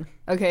question.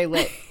 Okay,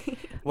 lit.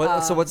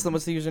 So what's the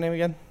username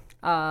again?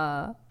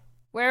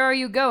 Where are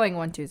you going?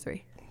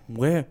 123.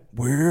 Where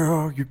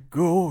are you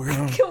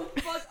going?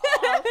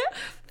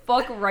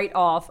 Fuck right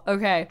off.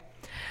 Okay.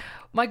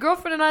 My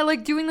girlfriend and I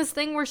like doing this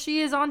thing where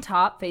she is on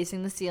top,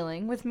 facing the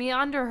ceiling, with me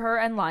under her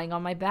and lying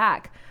on my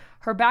back.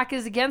 Her back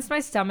is against my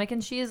stomach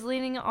and she is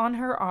leaning on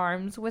her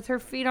arms with her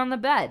feet on the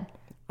bed.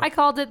 I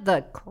called it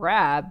the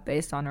crab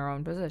based on her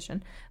own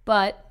position,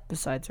 but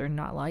besides her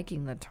not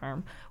liking the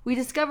term, we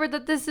discovered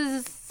that this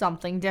is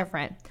something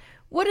different.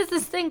 What is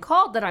this thing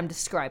called that I'm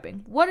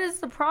describing? What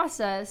is the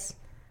process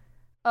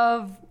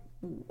of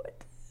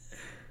what?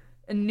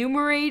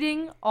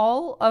 Enumerating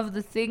all of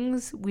the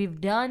things we've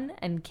done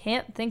and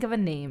can't think of a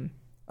name.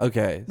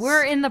 Okay.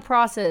 We're in the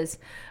process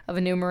of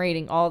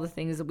enumerating all the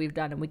things that we've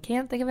done and we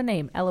can't think of a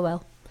name.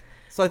 LOL.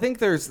 So I think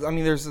there's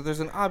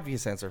an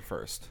obvious answer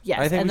first. Yes,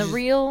 I think and we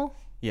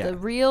the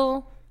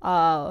real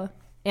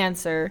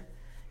answer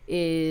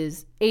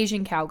is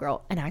Asian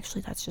cowgirl. And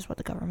actually, that's just what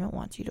the government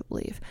wants you to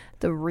believe.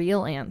 The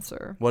real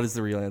answer What is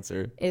the real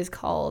answer? is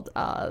called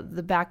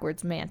the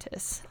backwards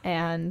mantis.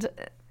 And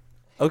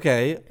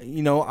Okay,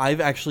 I've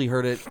actually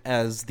heard it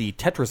as the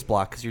Tetris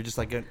block because you're just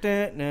like,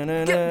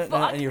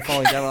 and you're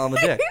falling down on the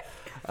dick.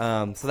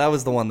 So that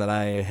was the one that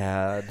I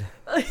had.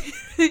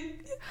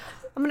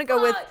 I'm gonna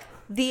go with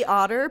the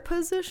otter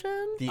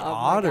position. The oh my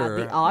otter.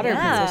 God, the otter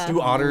Yeah. position.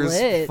 Do otters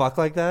Lit. fuck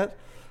like that?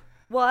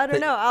 Well, I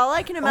don't know. All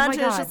I can imagine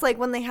is God. just like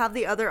when they have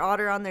the other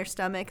otter on their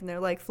stomach and they're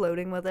like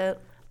floating with it.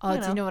 Oh,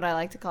 do you know what I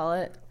like to call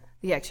it?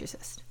 The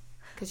Exorcist.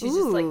 because she's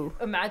just like,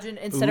 imagine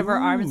instead of her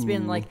arms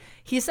being like,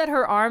 he said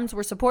her arms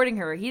were supporting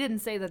her. He didn't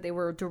say that they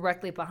were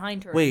directly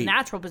behind her. Wait,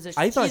 natural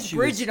position. I thought she's she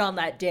was- rigid on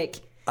that dick.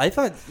 I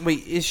thought.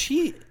 Wait, is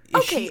she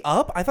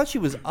up? I thought she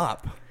was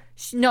up.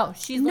 No,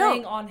 she's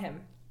laying on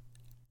him.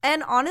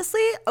 And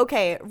honestly,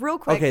 okay, real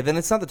quick. Okay, then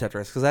it's not the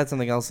Tetris because I had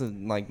something else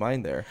in like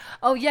mind there.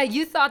 Oh yeah,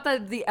 you thought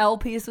that the L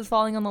piece was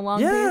falling on the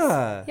long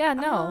Yeah. piece? Yeah,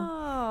 no.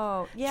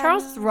 Oh, yeah.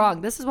 Charles is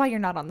wrong. This is why you're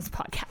not on this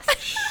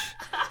podcast.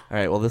 All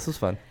right, well, this was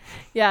fun.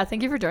 Yeah,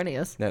 thank you for joining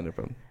us. No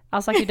problem.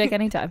 I'll suck your dick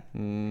anytime.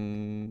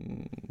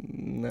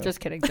 No. Just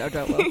kidding,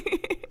 JoJo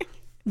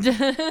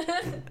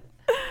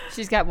will.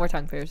 She's got more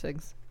tongue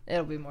piercings.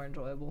 It'll be more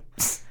enjoyable.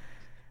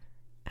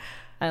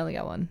 I only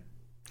got one.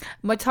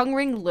 My tongue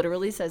ring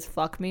literally says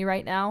fuck me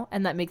right now,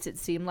 and that makes it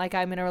seem like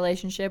I'm in a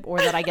relationship or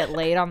that I get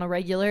laid on the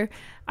regular.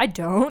 I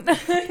don't.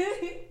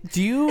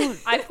 Do you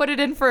I put it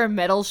in for a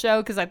metal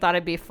show because I thought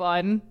it'd be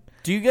fun.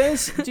 do you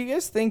guys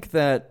think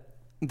that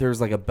there's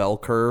like a bell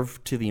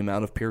curve to the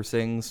amount of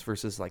piercings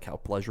versus like how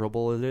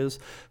pleasurable it is?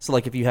 So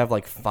like if you have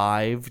like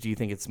 5, do you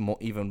think it's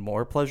even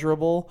more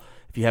pleasurable?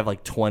 If you have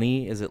like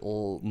 20, is it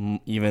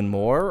even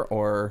more?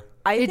 Or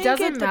I It think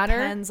doesn't it matter.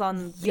 depends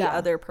on the Yeah.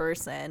 other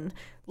person.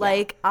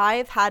 Like,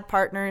 I've had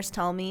partners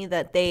tell me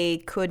that they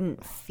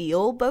couldn't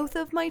feel both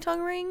of my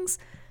tongue rings.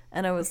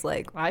 And I was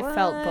like, I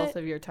felt "What?" both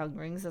of your tongue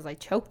rings as I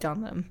choked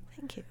on them.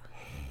 Thank you.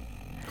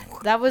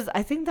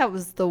 I think that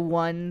was the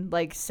one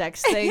like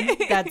sex thing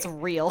that's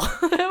real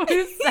that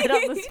was said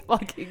on this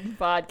fucking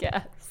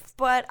podcast.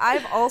 But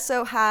I've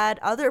also had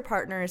other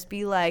partners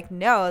be like,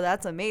 no,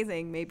 that's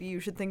amazing. Maybe you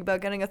should think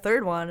about getting a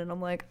third one. And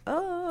I'm like,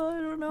 oh, I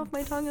don't know if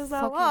my tongue is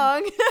that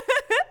long.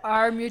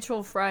 Our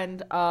mutual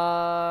friend,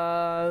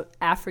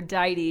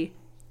 Aphrodite.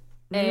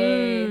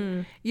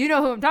 You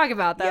know who I'm talking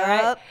about, though,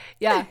 right?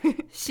 Yeah.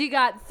 She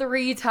got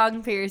 3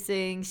 tongue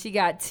piercings. She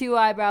got 2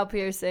 eyebrow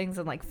piercings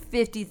and like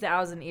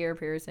 50,000 ear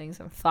piercings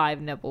and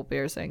 5 nipple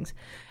piercings.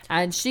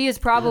 And she is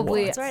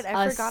probably... That's right.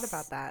 I forgot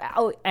about that.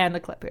 Oh, and a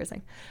clip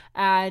piercing.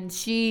 And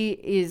she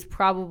is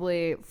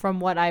probably, from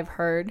what I've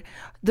heard,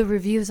 the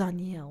reviews on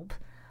Yelp.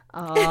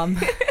 Oh,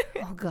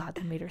 God,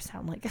 that made her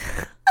sound like...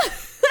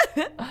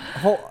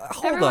 hold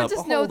Everyone up,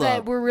 just know hold that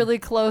up. we're really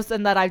close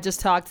and that I've just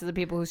talked to the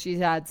people who she's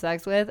had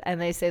sex with,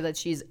 and they say that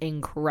she's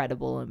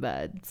incredible in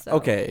bed. So.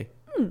 Okay.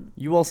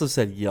 You also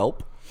said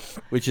Yelp,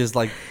 which is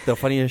like the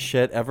funniest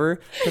shit ever.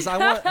 Because I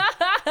want.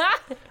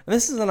 And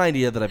this is an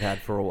idea that I've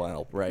had for a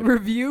while, right?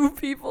 Review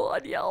people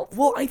on Yelp.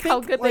 Well, I like how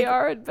think, good like- they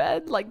are in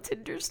bed, like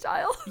Tinder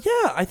style.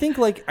 Yeah, I think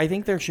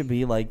there should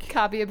be like.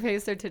 Copy and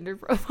paste their Tinder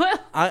profile.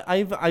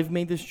 I've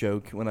made this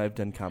joke when I've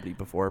done comedy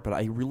before, but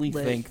I really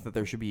think that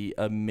there should be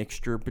a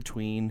mixture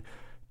between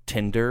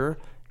Tinder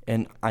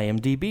and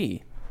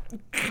IMDb,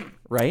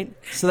 right?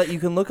 So that you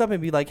can look up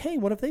and be like, hey,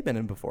 what have they been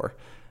in before?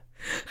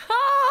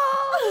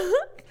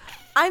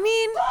 I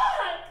mean,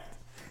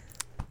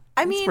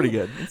 It's pretty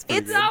good. It's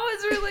pretty good. That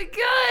was really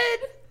good.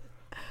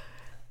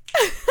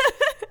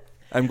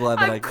 I'm glad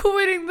that I'm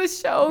quitting the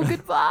show.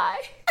 Goodbye.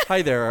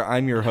 Hi there,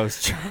 I'm your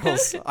host,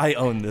 Charles. I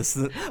own this.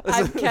 I'm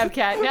Kev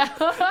Cat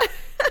now.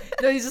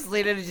 No, he's just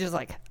leaning and he's just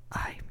like,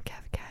 I'm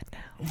Kev Cat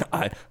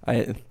now.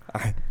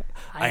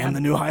 I am the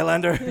new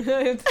Highlander.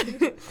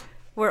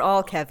 we're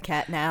all Kev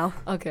Cat now.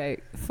 Okay,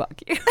 fuck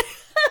you.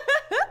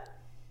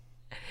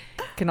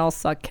 Can all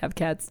suck Kev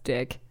Cat's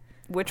dick.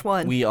 Which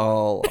one? We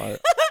all are.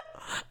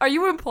 Are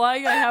you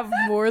implying I have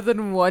more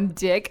than one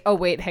dick? Oh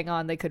wait, hang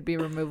on, they could be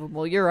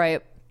removable. You're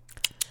right.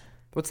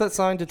 What's that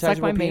song,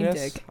 Detachable my main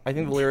Penis? dick. I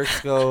think the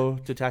lyrics go,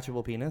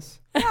 Detachable Penis.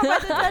 Yeah, by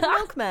the Dead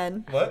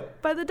Milkmen.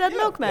 What? By the Dead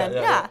Milkmen. yeah,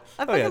 Yeah, yeah.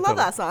 I Oh, fucking yeah, love totally.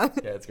 that song.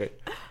 Yeah, it's great.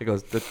 It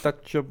goes,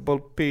 Detachable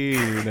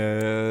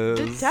Penis.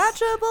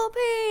 Detachable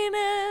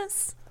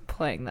penis.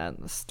 Playing that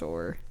in the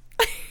store.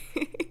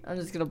 I'm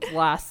just gonna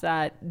blast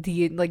that.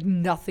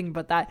 Nothing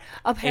but that. 8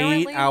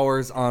 Apparently,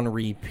 hours on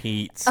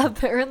repeat.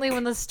 apparently,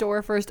 when the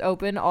store first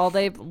opened, all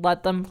they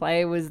let them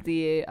play was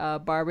the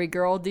Barbie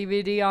Girl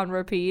DVD on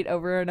repeat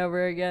over and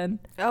over again.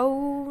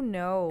 Oh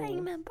no. I'm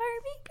a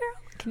Barbie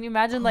girl. Can you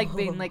imagine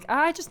being like,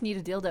 I just need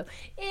a dildo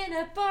in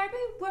a Barbie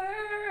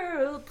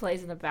world?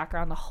 Plays in the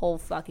background the whole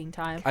fucking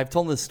time. I've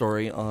told this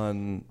story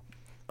on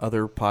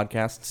other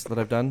podcasts that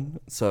I've done.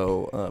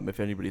 So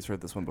if anybody's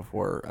heard this one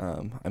before,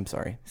 I'm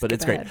sorry. But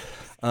it's great.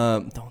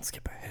 Don't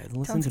skip ahead.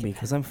 Listen to me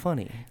because I'm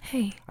funny.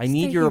 Hey, I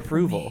need stay your here for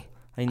approval. me.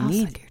 I I'll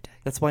need. suck your dick.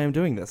 That's why I'm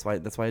doing this.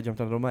 That's why I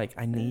jumped onto the mic.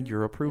 I need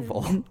your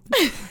approval.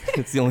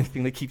 It's the only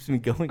thing that keeps me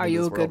going. Are in you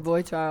this a good world.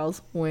 boy,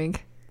 Charles?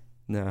 Wink.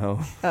 No.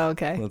 Oh,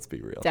 okay. Let's be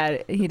real.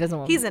 Daddy, he doesn't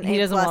want. He's an He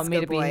doesn't A+ want me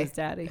to good be boy. his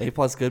daddy. A+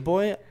 good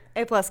boy.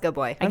 A+ good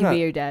boy. I can not- be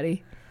your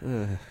daddy.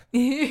 I'm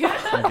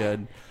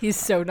good. He's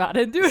so not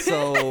into it.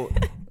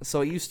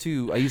 So I used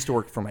to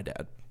work for my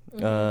dad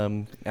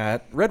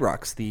at Red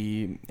Rocks,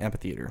 the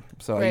amphitheater.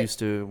 So I Right. used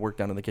to work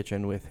down in the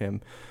kitchen with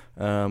him,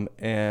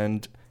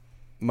 and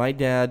my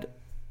dad.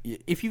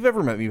 If you've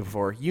ever met me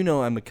before, you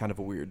know I'm a kind of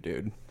a weird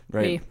dude,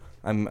 right? Me.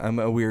 I'm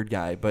a weird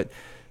guy, but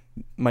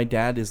my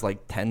dad is like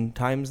 10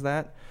 times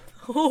that.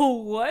 Oh,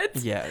 what?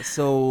 Yeah.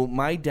 So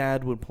my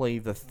dad would play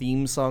the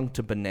theme song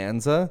to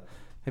Bonanza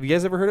Have you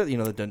guys ever heard it? You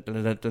know, the dun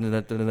dun dun dun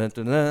dun dun dun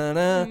dun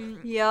dun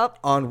Yep.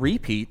 on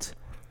repeat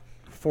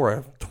for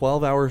a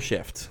 12-hour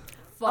shift.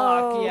 Fuck,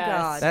 Oh, yes.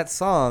 God. That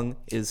song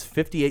is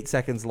 58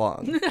 seconds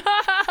long.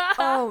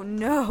 Oh,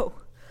 no.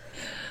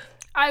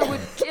 I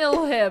would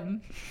kill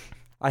him.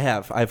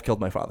 I've killed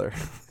my father.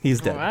 He's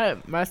dead. All right,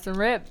 rest and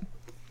rip.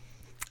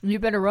 You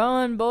better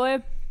run, boy.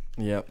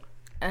 Yep.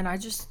 And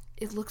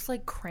it looks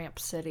like Cramp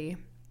City.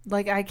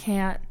 Like, I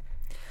can't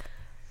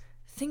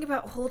think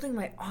about holding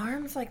my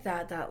arms like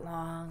that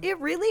long. It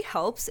really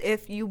helps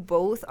if you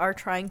both are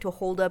trying to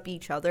hold up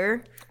each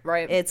other.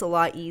 Right. It's a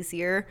lot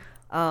easier.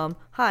 Hi,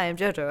 I'm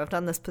JoJo. I've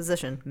done this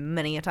position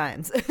many a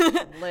times.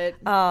 Lit.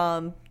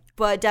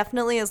 But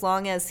definitely as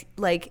long as,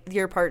 like,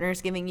 your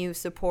partner's giving you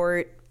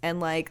support and,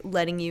 like,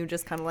 letting you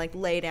just kind of, like,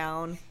 lay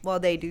down while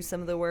they do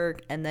some of the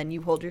work, and then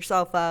you hold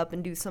yourself up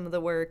and do some of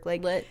the work.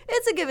 Like, Lit.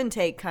 it's a give and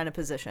take kind of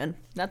position.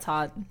 That's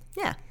hot.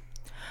 Yeah.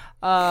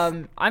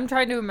 I'm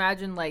trying to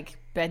imagine, like,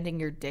 bending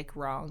your dick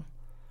wrong.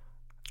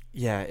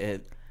 Yeah,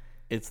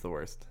 it's the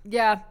worst.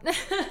 Yeah.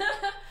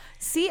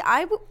 See,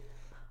 I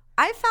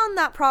found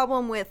that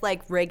problem with,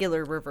 like,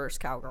 regular reverse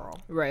cowgirl.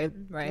 Right.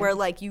 Where,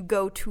 like, you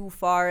go too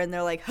far and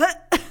they're like, huh!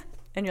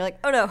 And you're like,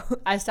 oh no.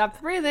 I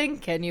stopped breathing.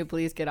 Can you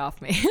please get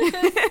off me?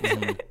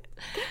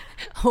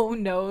 Oh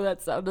no,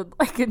 that sounded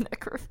like a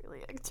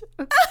necrophiliac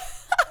joke.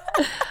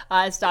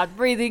 I stopped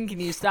breathing. Can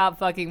you stop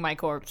fucking my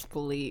corpse,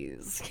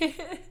 please?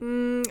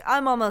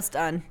 I'm almost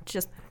done.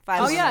 Just 5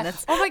 Oh more yeah.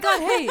 minutes. Oh my god,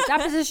 hey, that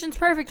position's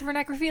perfect for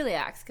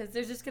necrophiliacs because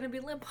there's just gonna be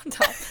limp on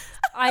top.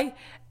 I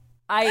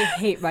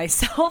hate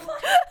myself.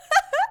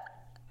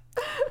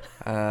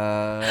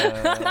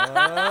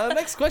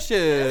 Next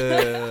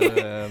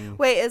question.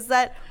 Wait,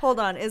 hold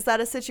on, is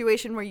that a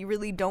situation where you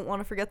really don't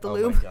want to forget the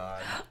lube? my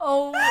god.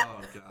 Oh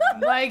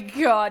my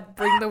god,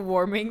 bring the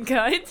warming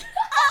kind.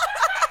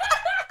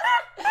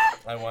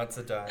 I want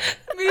to die.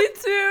 Me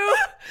too.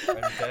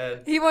 I'm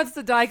dead. He wants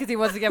to die because he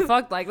wants to get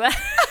fucked like that.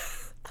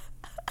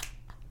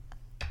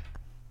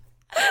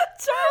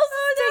 Charles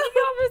is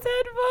taking off his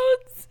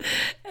headphones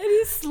and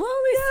he's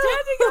slowly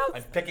standing up.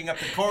 I'm picking up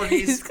the corgis.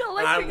 He's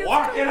collecting his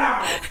walking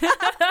out.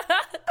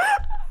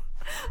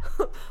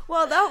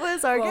 Well, that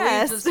was our We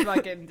guest. just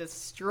fucking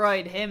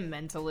destroyed him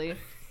mentally.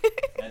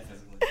 And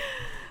physically.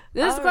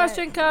 This All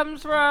question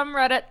comes from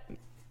Reddit.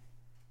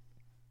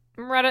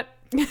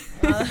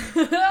 As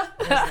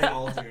they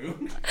all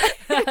do.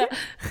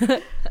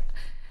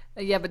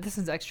 Yeah, but this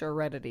is extra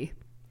Reddit-y.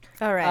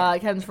 All right.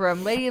 It comes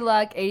from Lady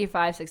Luck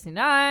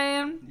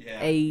 8569.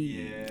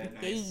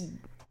 Nice.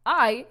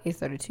 I, a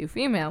 32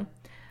 female,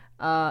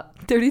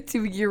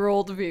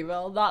 32-year-old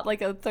female, not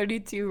like a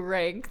 32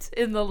 ranked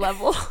in the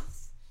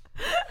levels.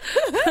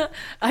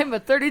 I'm a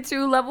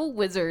 32 level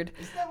wizard.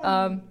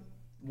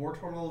 War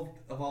Turtle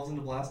evolves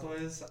into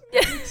Blastoise?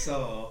 I think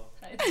so.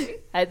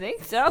 I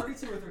think so.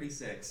 32 or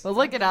 36. Well,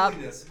 look it up.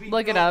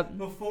 Look it up.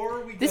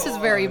 Before we This go is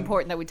very on,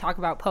 important that we talk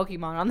about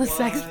Pokemon on the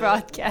sex what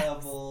broadcast.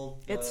 level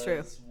It's true.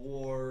 does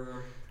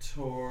War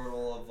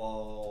Turtle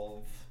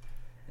evolve?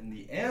 And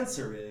the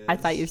answer is... I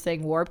thought you were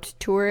saying Warped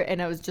Tour,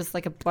 and it was just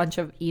like a bunch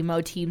of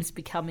emo teams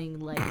becoming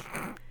like,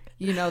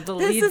 you know, the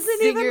this lead isn't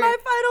singer, even my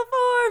final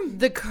form.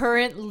 the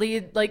current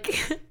lead, like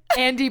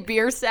Andy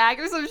Biersack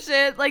or some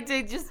shit. Like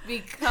they just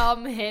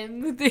become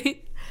him.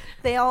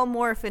 They all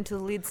morph into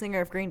the lead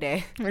singer of Green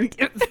Day.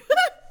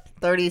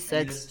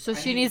 36. So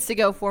she needs to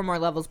go 4 more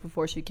levels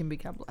before she can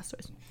become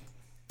Blastoise.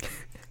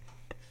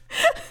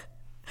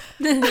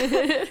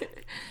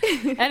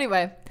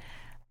 Anyway,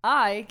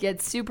 I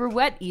get super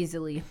wet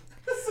easily.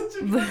 She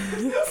is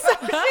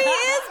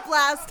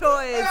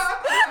Blastoise.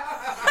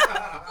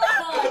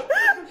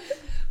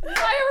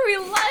 Why are we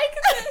like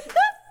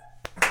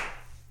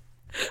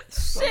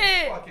this?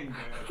 Shit. Fucking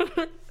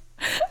good.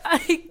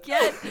 I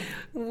get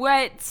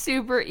wet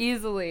super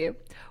easily.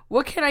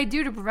 What can I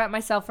do to prevent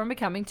myself from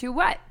becoming too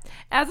wet?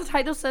 As the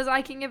title says,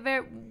 I can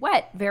get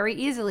wet very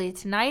easily.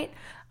 Tonight,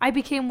 I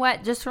became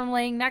wet just from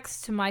laying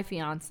next to my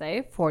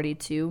fiance,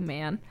 42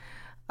 man,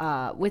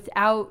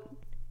 without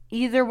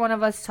either one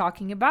of us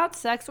talking about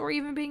sex or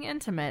even being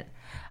intimate.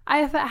 I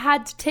have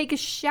had to take a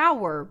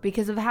shower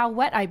because of how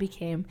wet I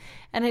became,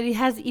 and it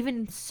has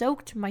even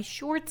soaked my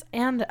shorts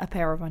and a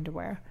pair of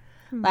underwear.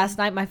 Last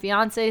night, my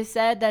fiance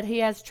said that he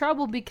has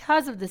trouble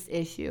because of this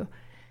issue.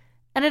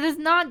 And it is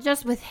not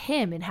just with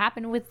him. It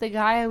happened with the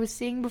guy I was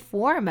seeing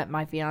before I met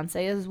my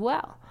fiance as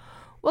well.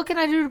 What can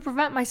I do to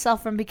prevent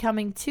myself from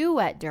becoming too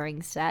wet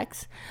during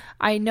sex?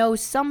 I know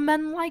some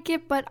men like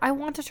it, but I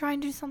want to try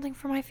and do something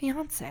for my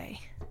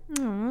fiance.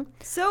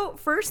 So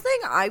first thing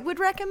I would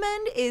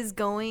recommend is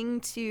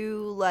going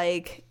to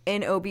like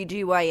an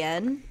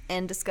OBGYN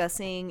and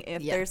discussing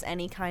if there's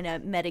any kind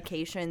of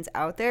medications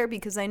out there,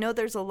 because I know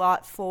there's a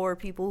lot for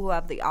people who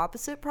have the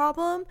opposite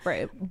problem.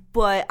 Right.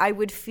 But I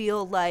would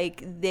feel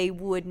like they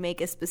would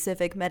make a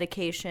specific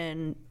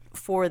medication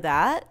for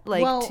that,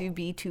 like Well- to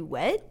be too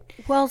wet.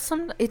 Well,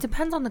 it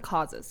depends on the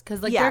causes,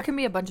 because like Yeah. there can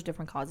be a bunch of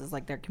different causes.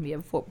 Like there can be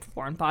a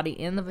foreign body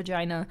in the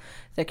vagina,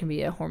 there can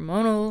be a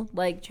hormonal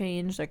like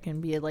change, there can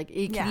be like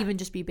it can Yeah. even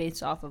just be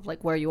based off of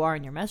like where you are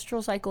in your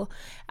menstrual cycle,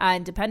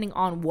 and depending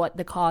on what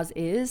the cause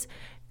is,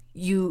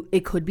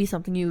 it could be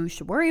something you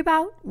should worry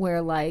about.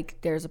 Where like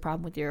there's a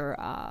problem with your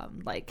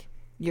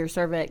your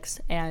cervix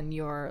and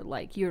your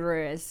like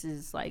uterus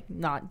is like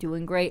not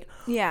doing great.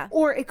 Yeah.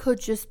 Or it could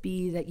just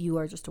be that you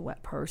are just a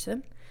wet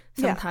person.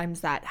 Yeah.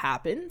 Sometimes that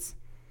happens.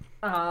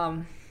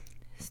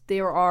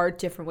 There are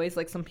different ways.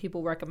 Like some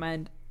people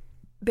recommend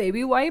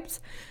baby wipes,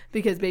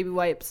 because baby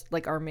wipes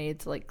like are made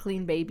to like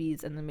clean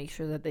babies and then make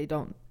sure that they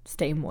don't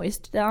stay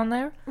moist down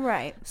there.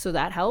 Right. So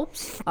that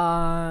helps.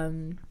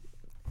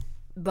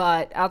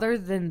 But other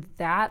than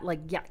that, like,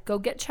 yeah, go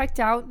get checked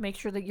out. Make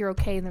sure that you're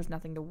okay and there's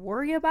nothing to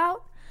worry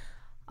about.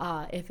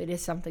 If it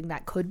is something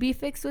that could be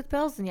fixed with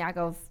pills, then yeah,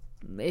 go.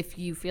 If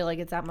you feel like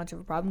it's that much of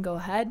a problem, go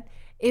ahead.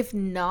 If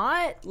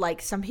not,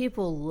 like, some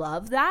people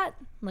love that.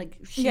 Like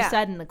she Yeah.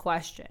 said in the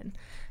question,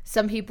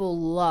 some people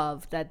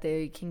love that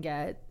they can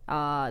get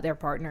their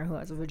partner who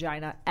has a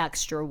vagina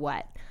extra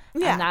wet.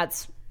 Yeah. And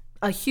that's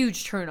a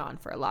huge turn on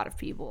for a lot of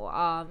people.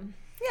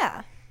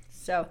 Yeah.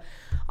 So,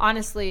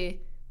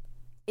 honestly,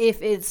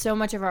 if it's so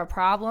much of a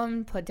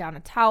problem, put down a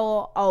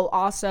towel. Oh,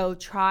 also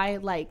try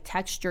like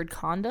textured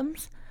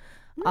condoms.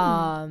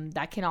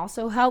 That can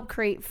also help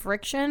create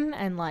friction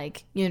and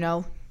like, you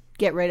know,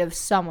 get rid of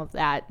some of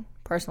that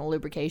personal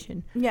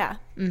lubrication. Yeah.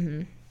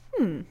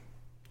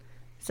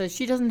 So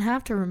she doesn't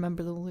have to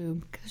remember the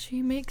lube because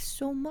she makes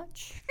so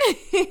much.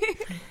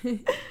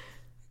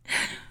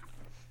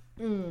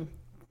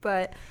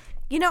 But,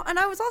 you know, and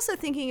I was also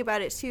thinking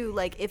about it too,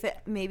 like if it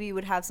maybe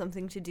would have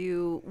something to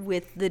do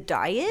with the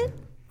diet.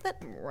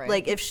 That, Right.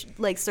 Like if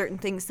like certain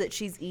things that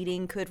she's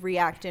eating could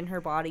react in her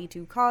body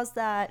to cause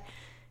that.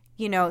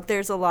 You know,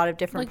 there's a lot of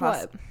different Like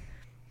what?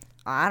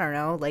 I don't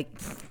know, like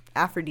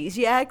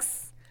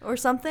aphrodisiacs or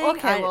something.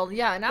 Okay, well,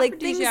 yeah, an like things-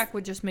 aphrodisiac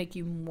would just make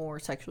you more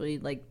sexually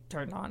like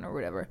turned on or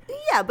whatever.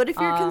 Yeah, but if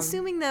you're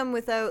consuming them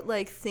without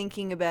like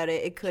thinking about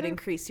it, it could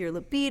increase your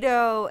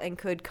libido and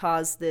could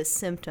cause this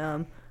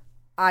symptom.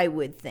 I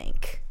would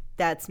think.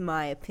 That's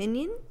my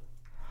opinion.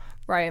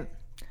 Right.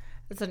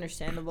 That's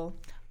understandable.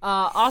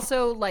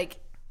 Also, like,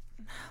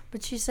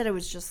 but she said it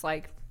was just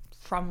like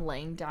from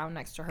laying down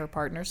next to her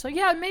partner. So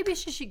yeah, maybe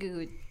she should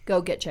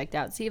go get checked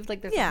out. See if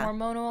like there's Yeah. a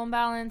hormonal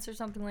imbalance or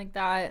something like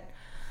that.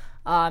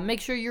 Make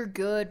sure you're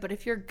good. But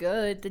if you're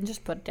good, then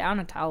just put down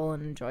a towel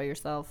and enjoy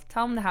yourself.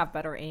 Tell him to have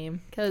better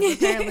aim, because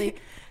apparently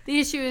the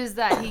issue is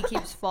that he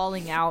keeps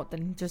falling out.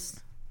 Then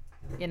just,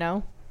 you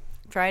know.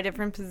 Try a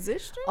different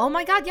position. Oh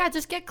my God, yeah,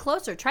 just get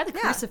closer. Try the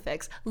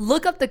crucifix.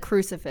 Look up the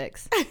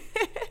crucifix.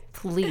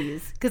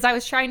 Please. Because I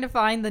was trying to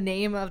find the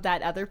name of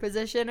that other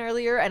position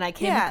earlier, and I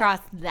came Yeah. across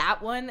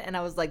that one, and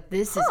I was like,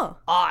 this is Oh.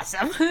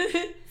 awesome.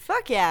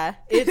 Fuck yeah.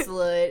 It's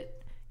lit.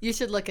 You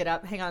should look it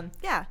up. Hang on.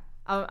 Yeah.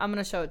 I'm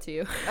going to show it to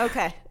you.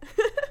 Okay.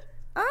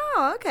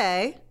 Oh,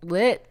 okay.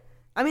 Lit.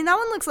 I mean, that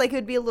one looks like it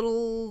would be a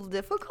little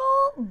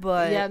difficult,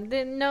 but Yeah,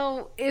 then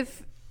no,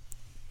 if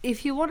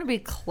you want to be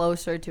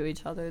closer to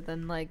each other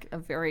than like a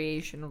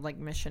variation of like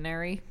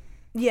missionary,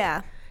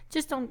 yeah.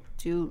 just don't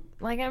do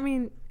like, I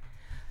mean,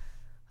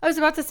 I was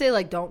about to say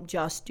like don't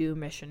just do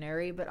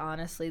missionary, but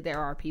honestly there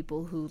are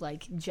people who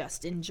like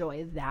just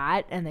enjoy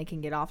that and they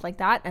can get off like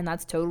that, and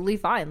that's totally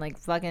fine. Like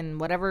fucking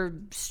whatever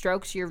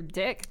strokes your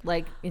dick,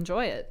 like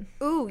enjoy it.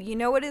 Ooh, you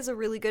know what is a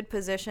really good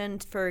position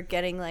for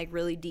getting like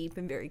really deep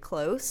and very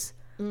close?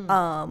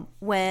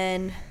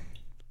 When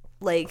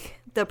like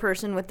the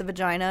person with the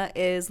vagina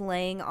is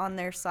laying on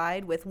their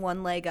side with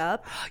one leg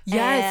up.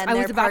 Yes, and I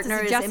was their about to partner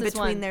is suggest in this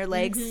between one. their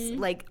legs,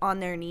 like on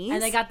their knees.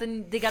 And they got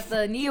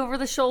the knee over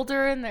the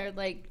shoulder and they're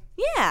like,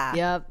 yeah.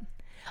 yep.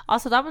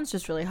 Also, that one's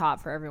just really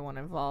hot for everyone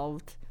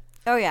involved.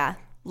 Oh yeah.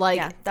 Like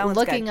Yeah, that one's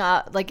looking good.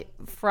 up, like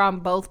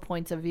from both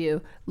points of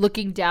view,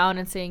 looking down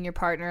and seeing your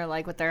partner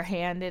like with their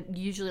hand,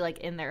 usually like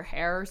in their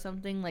hair or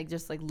something, like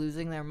just like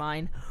losing their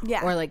mind.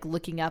 Yeah. Or like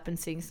looking up and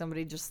seeing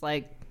somebody just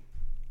like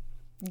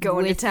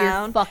Going with to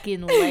town. your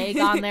fucking leg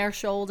on their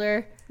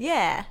shoulder.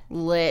 Yeah.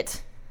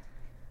 Lit.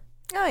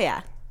 Oh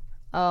yeah.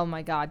 Oh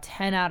my God,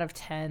 10 out of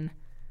 10.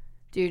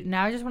 Dude,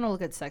 now I just want to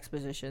look at sex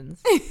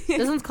positions.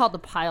 This one's called the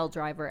pile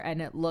driver,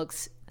 and it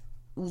looks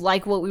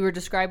like what we were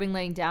describing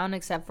laying down,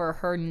 except for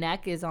her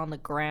neck is on the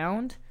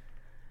ground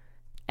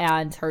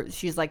and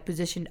she's like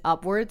positioned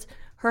upwards.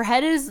 Her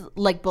head is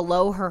like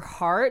below her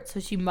heart, so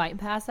she might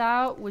pass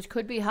out, which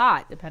could be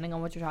hot depending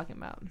on what you're talking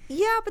about.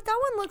 Yeah, but that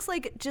one looks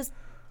like just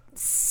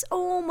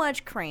so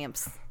much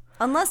cramps.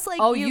 Unless like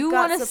Oh, you've you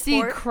got want to see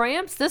support.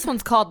 cramps? This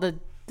one's called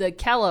the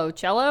cello.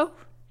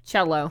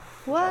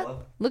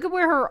 What? Look at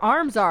where her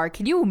arms are.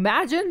 Can you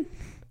imagine?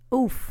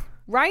 Oof.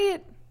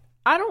 Right?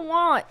 I don't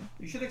want.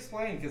 You should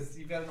explain because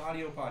you've got an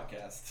audio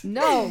podcast.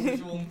 No,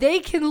 they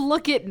can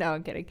look at. No,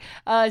 I'm kidding.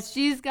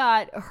 She's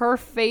got her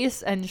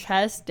face and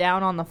chest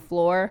down on the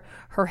floor.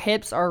 Her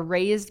hips are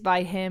raised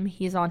by him.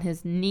 He's on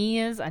his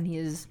knees and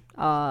he's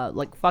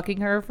like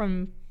fucking her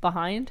from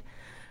behind.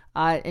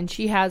 And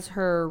she has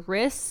her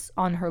wrists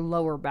on her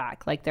lower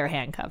back, like they're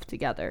handcuffed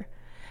together.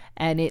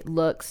 And it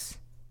looks...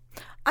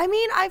 I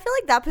mean, I feel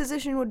like that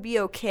position would be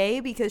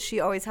okay because she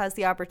always has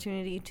the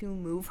opportunity to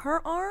move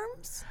her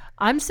arms.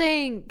 I'm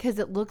saying because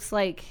it looks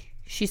like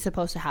she's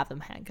supposed to have them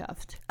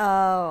handcuffed.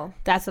 Oh.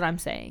 That's what I'm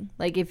saying.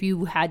 Like, if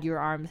you had your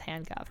arms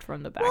handcuffed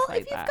from the back Well,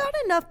 like if you've that. got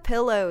enough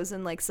pillows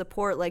and, like,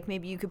 support, like,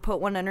 maybe you could put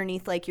one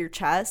underneath, like, your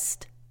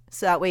chest.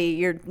 So that way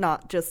you're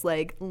not just,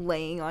 like,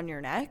 laying on your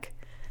neck.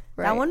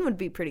 Right. That one would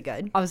be pretty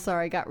good. I'm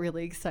sorry, I got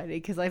really excited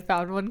because I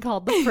found one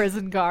called the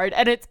prison guard,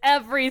 and it's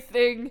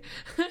everything.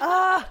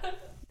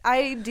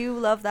 I do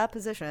love that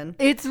position.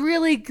 It's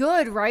really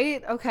good,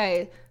 right?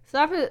 Okay.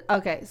 So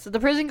the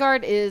prison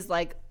guard is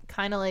like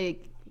kind of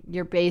like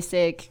your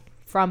basic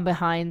from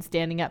behind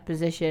standing up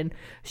position.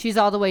 She's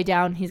all the way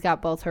down. He's got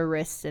both her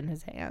wrists in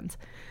his hands.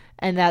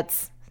 And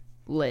that's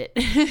lit.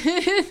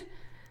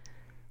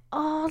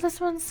 Oh, this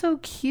one's so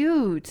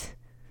cute.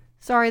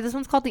 Sorry, this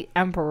one's called the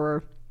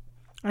Emperor.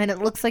 And it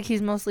looks like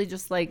he's mostly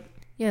just like,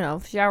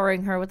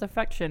 showering her with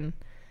affection.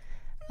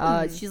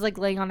 She's like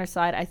laying on her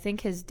side. I think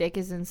his dick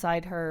is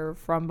inside her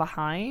from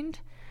behind,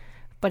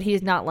 but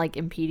he's not like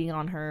impeding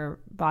on her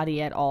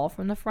body at all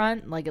from the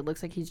front. Like it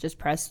looks like he's just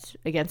pressed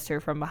against her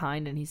from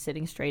behind and he's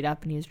sitting straight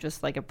up and he's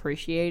just like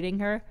appreciating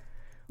her,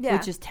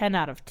 which is 10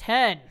 out of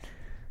 10.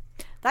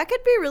 That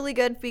could be really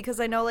good because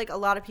I know like a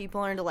lot of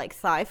people are into like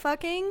thigh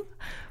fucking.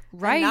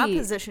 Right. And that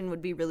position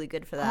would be really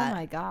good for that. Oh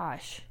my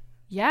gosh.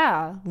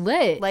 Yeah,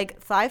 lit. Like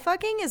thigh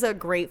fucking is a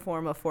great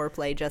form of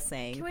foreplay, just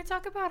saying. Can we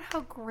talk about how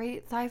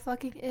great thigh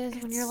fucking is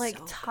when you're like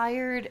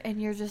tired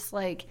and you're just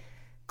like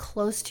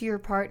close to your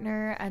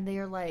partner and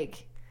they're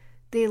like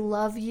they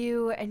love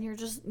you and you're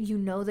just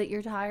that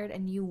you're tired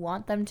and you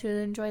want them to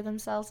enjoy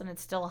themselves and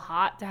it's still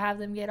hot to have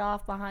them get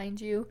off behind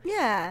you.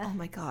 Yeah. Oh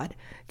my god.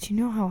 Do you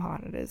know how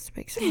hot it is to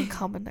make someone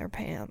come in their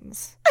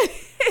pants?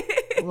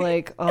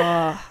 Like,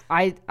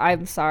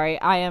 I'm sorry.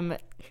 I am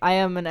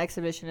an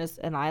exhibitionist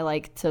and I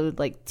like to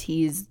like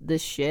tease the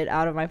shit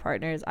out of my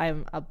partners.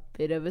 I'm a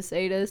bit of a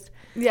sadist.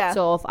 Yeah.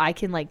 So if I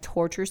can like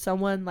torture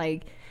someone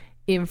like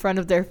in front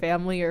of their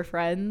family or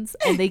friends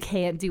and they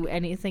can't do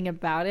anything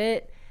about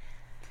it,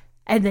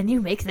 and then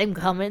you make them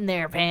come in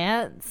their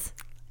pants.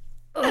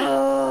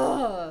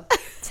 Ugh.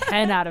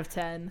 10 out of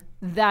 10.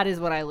 That is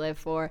what I live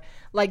for.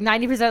 Like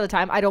 90% of the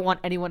time, I don't want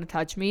anyone to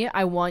touch me.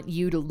 I want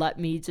you to let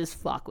me just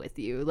fuck with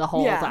you the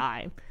whole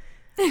time.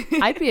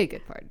 I'd be a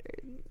good partner.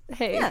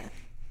 Hey.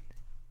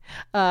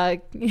 Yeah.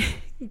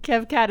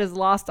 Kev Cat is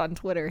lost on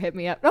Twitter. Hit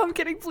me up. No, I'm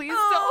kidding. Please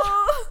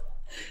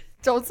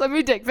don't send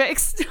me dick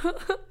pics.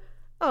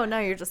 Oh, no,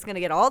 you're just going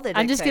to get all the dick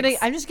pics.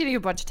 I'm just getting a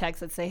bunch of texts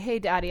that say, hey,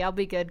 daddy, I'll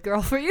be good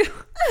girl for you.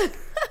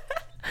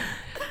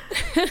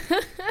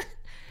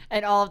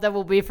 And all of them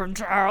will be from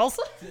Charles.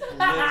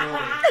 Literally,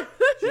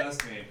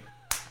 just me.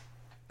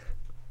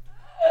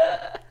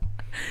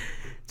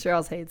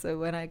 Charles hates it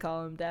when I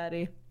call him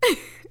daddy.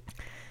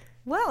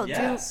 Well,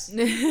 yes.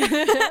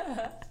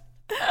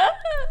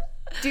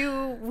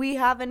 Do we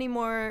have any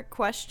more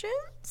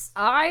questions?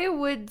 I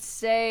would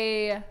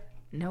say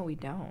no, we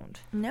don't.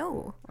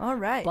 No. All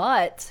right.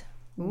 But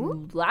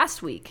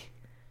last week,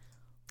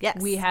 yes,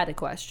 we had a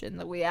question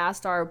that we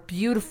asked our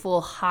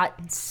beautiful, hot,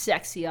 and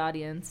sexy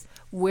audience.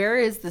 Where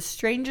is the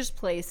strangest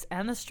place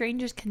and the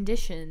strangest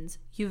conditions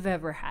you've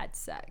ever had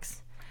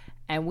sex?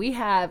 And we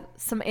have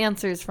some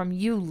answers from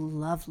you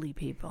lovely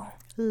people.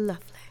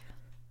 Lovely.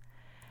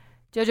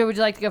 Jojo, would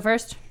you like to go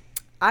first?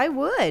 I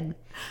would.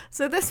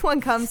 So this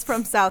one comes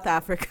from South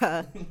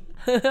Africa.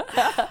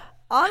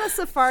 On a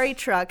safari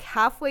truck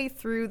halfway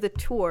through the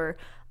tour,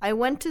 I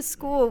went to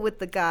school with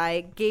the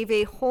guy, gave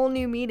a whole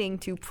new meaning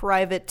to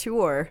private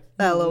tour.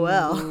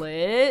 LOL.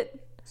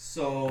 Lit.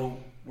 So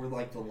we're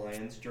like the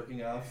lions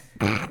jerking off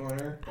in the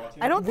corner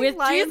watching? I don't think With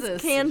lions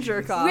Jesus. can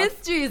jerk off.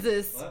 With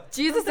Jesus. What?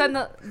 Jesus and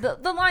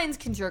the lions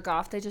can jerk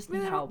off. They just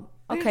need help.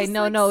 they Okay, just,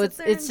 no, like, sit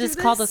there it's and do just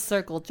called a this?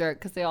 circle jerk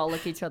because they all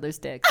lick each other's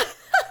dicks.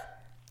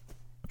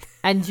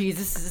 And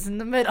Jesus is in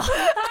the middle.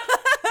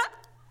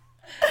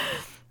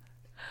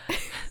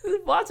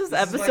 Watch this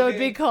episode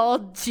be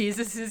called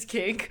Jesus is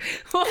King.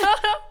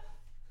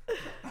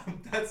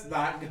 That's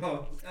not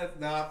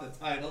the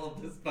title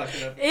of this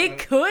fucking episode. It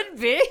could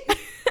be.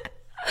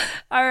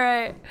 All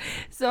right.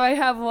 So I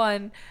have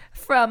one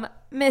from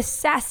Miss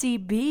Sassy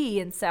B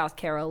in South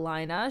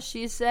Carolina.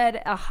 She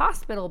said a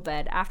hospital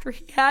bed after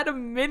he had a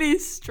mini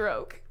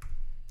stroke.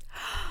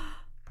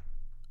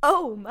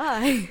 Oh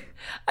my.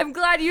 I'm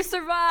glad you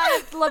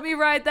survived. Let me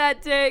ride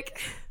that dick.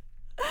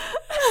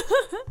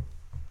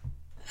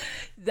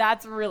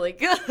 That's really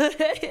good.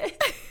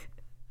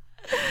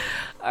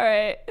 All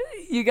right.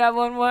 You got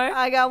one more?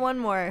 I got one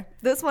more.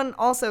 This one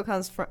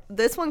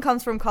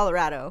comes from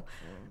Colorado.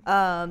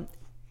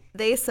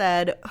 They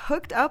said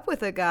hooked up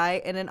with a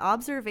guy in an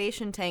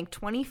observation tank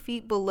 20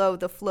 feet below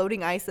the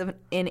floating ice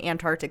in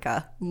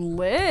Antarctica.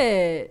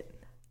 Lit.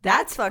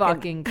 That's fucking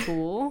fucking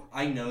cool.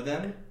 I know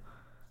them,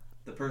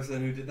 the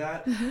person who did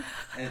that, and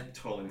it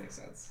totally makes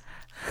sense.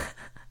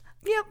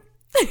 Yep.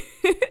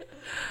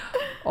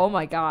 Oh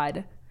my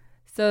God.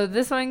 So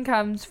this one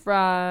comes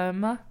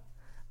from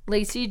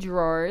Lacey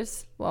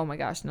Drawers. Oh my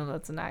gosh, no,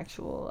 that's an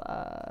actual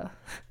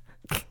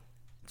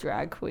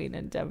drag queen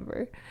in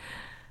Denver.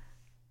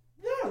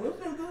 Yeah, let's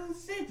go to the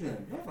stage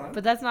then. That's fine.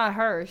 But that's not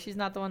her. She's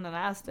not the one that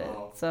asked it.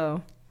 Oh.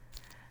 So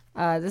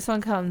this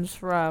one comes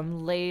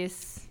from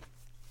Lace.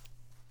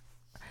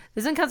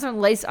 This one comes from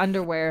Lace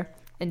Underwear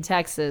in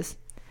Texas.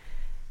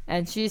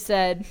 And she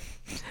said,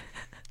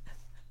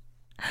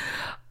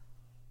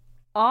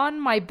 on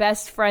my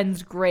best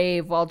friend's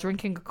grave while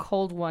drinking a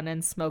cold one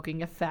and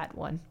smoking a fat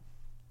one.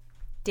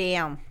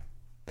 Damn.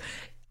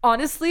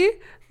 Honestly,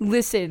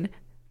 listen.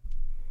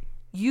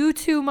 You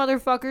two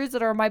motherfuckers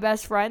that are my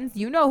best friends,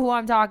 you know who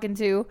I'm talking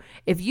to.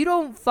 If you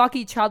don't fuck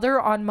each other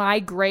on my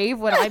grave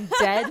when I'm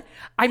dead,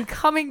 I'm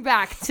coming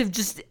back to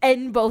just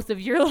end both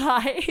of your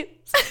lives.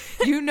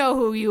 You know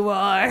who you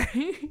are.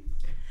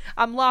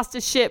 I'm lost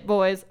as shit,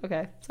 boys.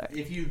 Okay, sorry.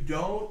 If you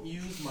don't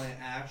use my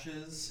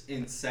ashes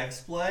in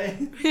sex play,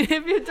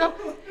 If you don't,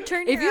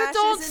 Turn if your you ashes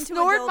don't into a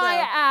snort my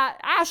dildo.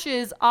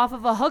 ashes off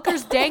of a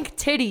hooker's dank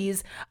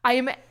titties,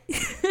 I'm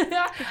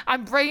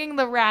bringing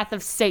the wrath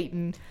of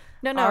Satan.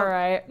 No. All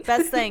right.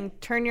 Best thing,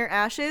 turn your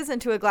ashes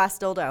into a glass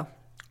dildo.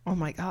 Oh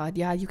my God,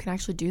 yeah, you can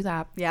actually do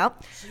that.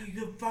 Yep. so you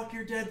can fuck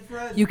your dead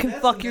friends. You can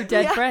fuck your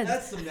dead friends.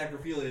 That's some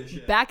necrophilia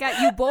shit. Back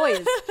at you,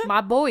 boys,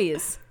 my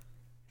boys.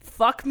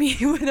 Fuck me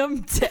when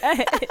I'm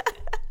dead.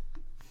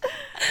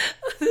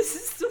 This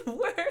is the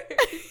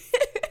worst.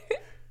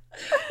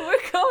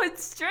 We're going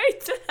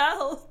straight to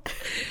hell.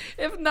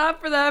 If not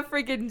for that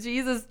freaking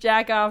Jesus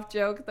jack off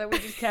joke that we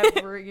just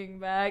kept bringing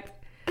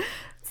back.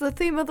 It's the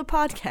theme of the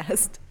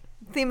podcast.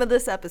 Theme of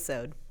this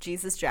episode,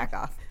 Jesus jack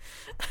off.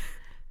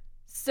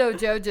 So,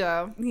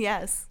 JoJo,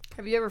 Yes.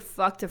 have you ever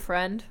fucked a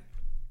friend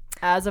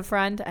as a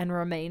friend and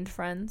remained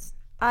friends?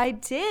 I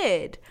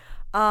did.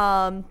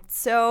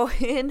 So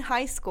in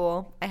high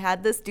school, I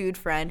had this dude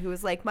friend who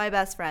was like my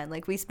best friend.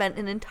 Like we spent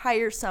an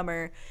entire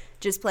summer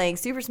just playing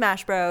Super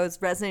Smash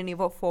Bros, Resident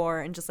Evil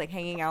 4, and just like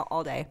hanging out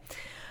all day.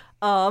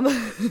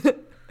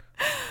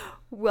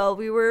 Well,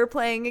 we were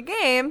playing a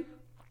game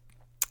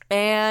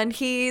and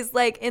he's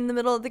like in the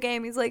middle of the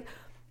game, he's like,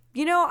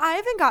 you know, I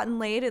haven't gotten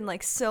laid in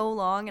like so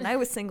long, and I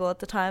was single at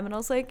the time, and I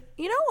was like,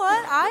 you know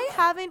what? I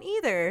haven't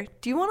either.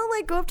 Do you want to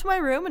like go up to my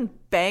room and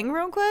bang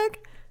real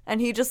quick?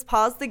 And he just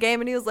paused the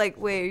game and he was like,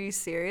 wait, are you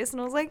serious?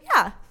 And I was like,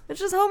 yeah, it's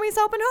just homies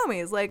helping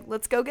homies. Like,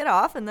 let's go get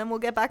off and then we'll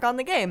get back on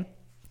the game.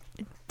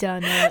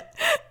 Done it.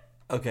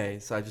 Okay,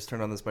 so I just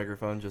turned on this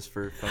microphone just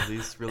for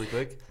funsies really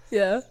quick.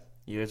 Yeah.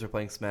 You guys are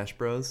playing Smash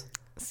Bros?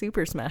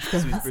 Super Smash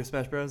Bros. Super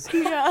Smash Bros?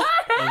 Yeah.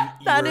 And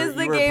That is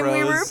the game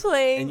we were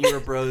playing. And you were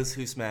bros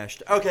who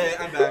smashed. Okay,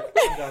 I'm back.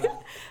 I'm done.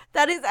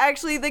 That is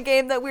actually the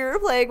game that we were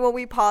playing when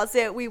we paused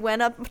it. We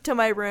went up to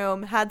my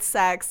room, had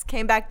sex,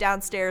 came back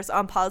downstairs,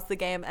 unpaused the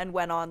game, and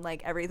went on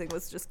like everything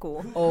was just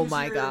cool. Oh Who's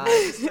my your God.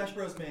 Smash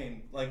Bros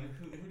main? Like,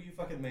 who do you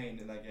fucking main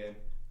in that game?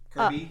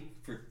 Kirby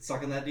for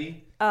sucking that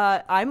D?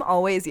 I'm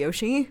always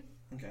Yoshi.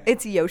 Okay.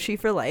 It's Yoshi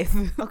for life.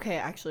 Okay,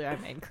 actually, I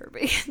made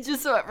Kirby,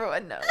 just so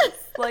everyone knows.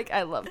 Like,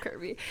 I love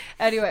Kirby.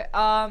 Anyway,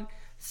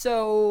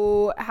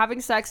 so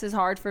having sex is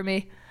hard for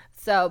me.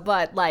 So,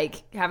 but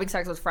like having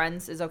sex with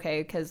friends is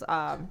okay because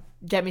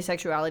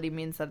demisexuality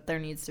means that there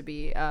needs to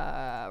be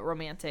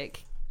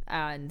romantic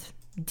and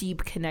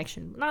deep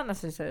connection. Not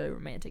necessarily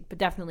romantic, but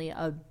definitely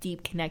a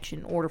deep connection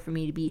in order for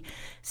me to be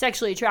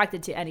sexually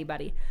attracted to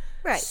anybody.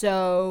 Right.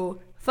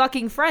 So,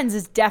 fucking friends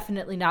is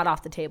definitely not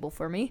off the table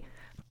for me.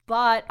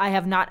 But I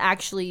have not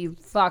actually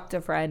fucked a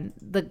friend.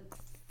 The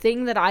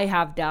thing that I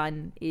have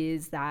done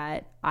is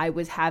that I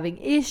was having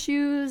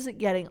issues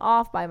getting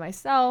off by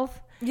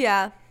myself.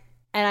 Yeah.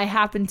 And I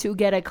happened to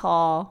get a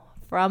call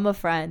from a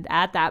friend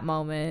at that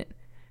moment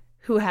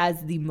who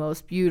has the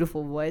most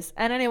beautiful voice.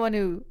 And anyone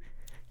who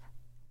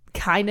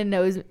kind of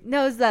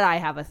knows that I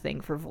have a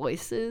thing for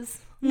voices.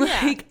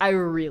 Like, I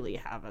really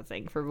have a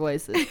thing for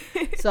voices.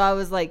 So I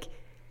was like,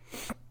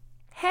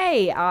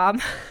 hey,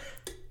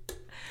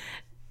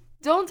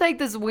 don't take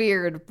this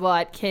weird,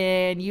 but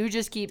can you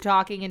just keep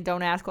talking and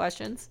don't ask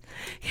questions?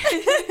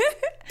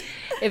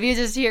 If you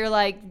just hear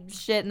like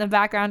shit in the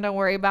background, don't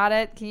worry about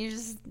it. Can you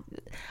just...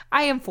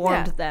 I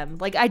informed them.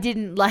 Like, I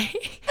didn't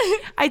like...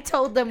 I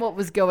told them what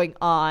was going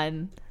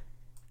on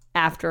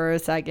after a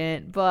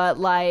second, but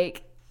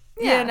like...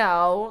 You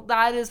know,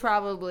 that is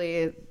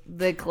probably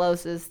the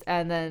closest.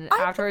 And then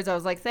afterwards, I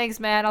was like, thanks,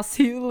 man. I'll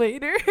see you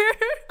later.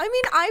 I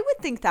mean, I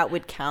would think that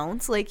would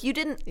count. Like, you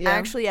didn't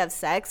actually have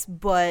sex,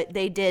 but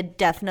they did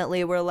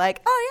definitely were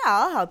like, oh, yeah,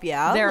 I'll help you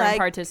out. They're like, in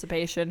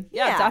participation.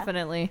 Yeah,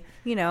 definitely.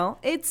 You know,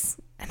 it's...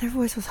 And their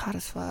voice was hot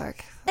as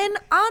fuck. And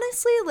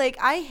honestly, like,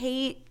 I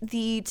hate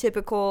the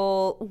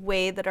typical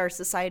way that our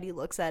society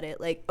looks at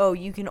it. Like, oh,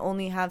 you can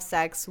only have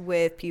sex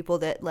with people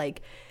that,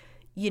 like...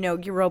 you know,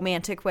 you're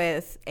romantic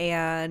with,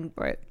 and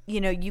you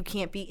know, you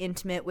can't be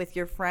intimate with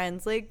your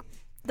friends. Like,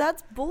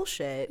 that's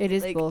bullshit. It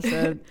is like,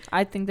 bullshit.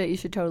 I think that you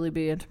should totally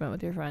be intimate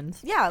with your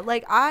friends. Yeah,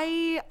 like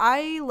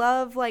I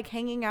love like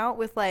hanging out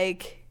with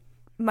like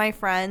my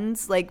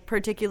friends, like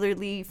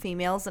particularly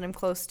females that I'm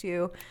close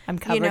to. I'm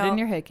covered in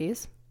your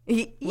hickeys.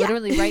 Yeah.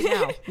 Literally right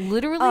now.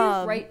 Literally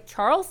right.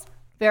 Charles,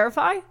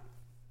 verify.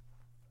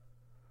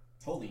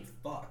 Holy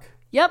fuck.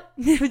 Yep.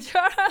 These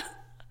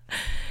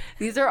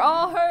are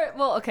all her.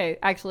 Well, okay.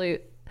 Actually,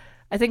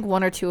 I think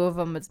one or two of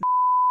them is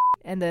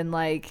and then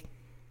like.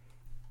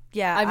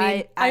 Yeah,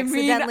 I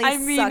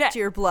accidentally sucked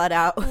your blood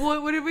out.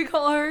 What did we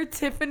call her?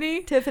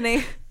 Tiffany?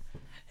 Tiffany.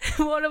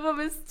 One of them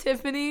is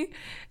Tiffany.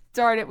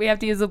 Darn it, we have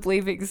to use a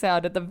bleeping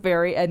sound at the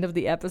very end of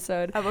the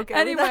episode. I'm okay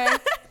anyway,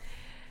 with that.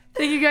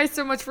 Thank you guys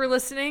so much for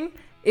listening.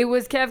 It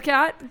was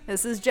KevCat.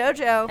 This is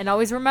JoJo. And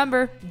always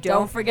remember,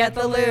 don't forget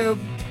the lube.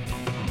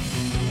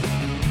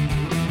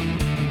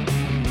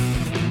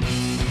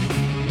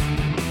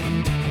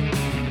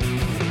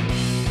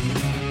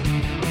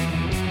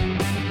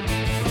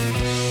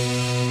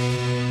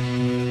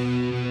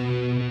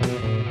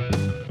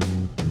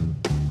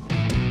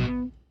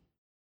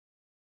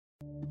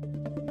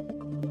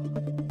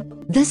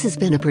 This has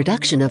been a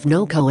production of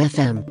NoCo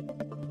FM.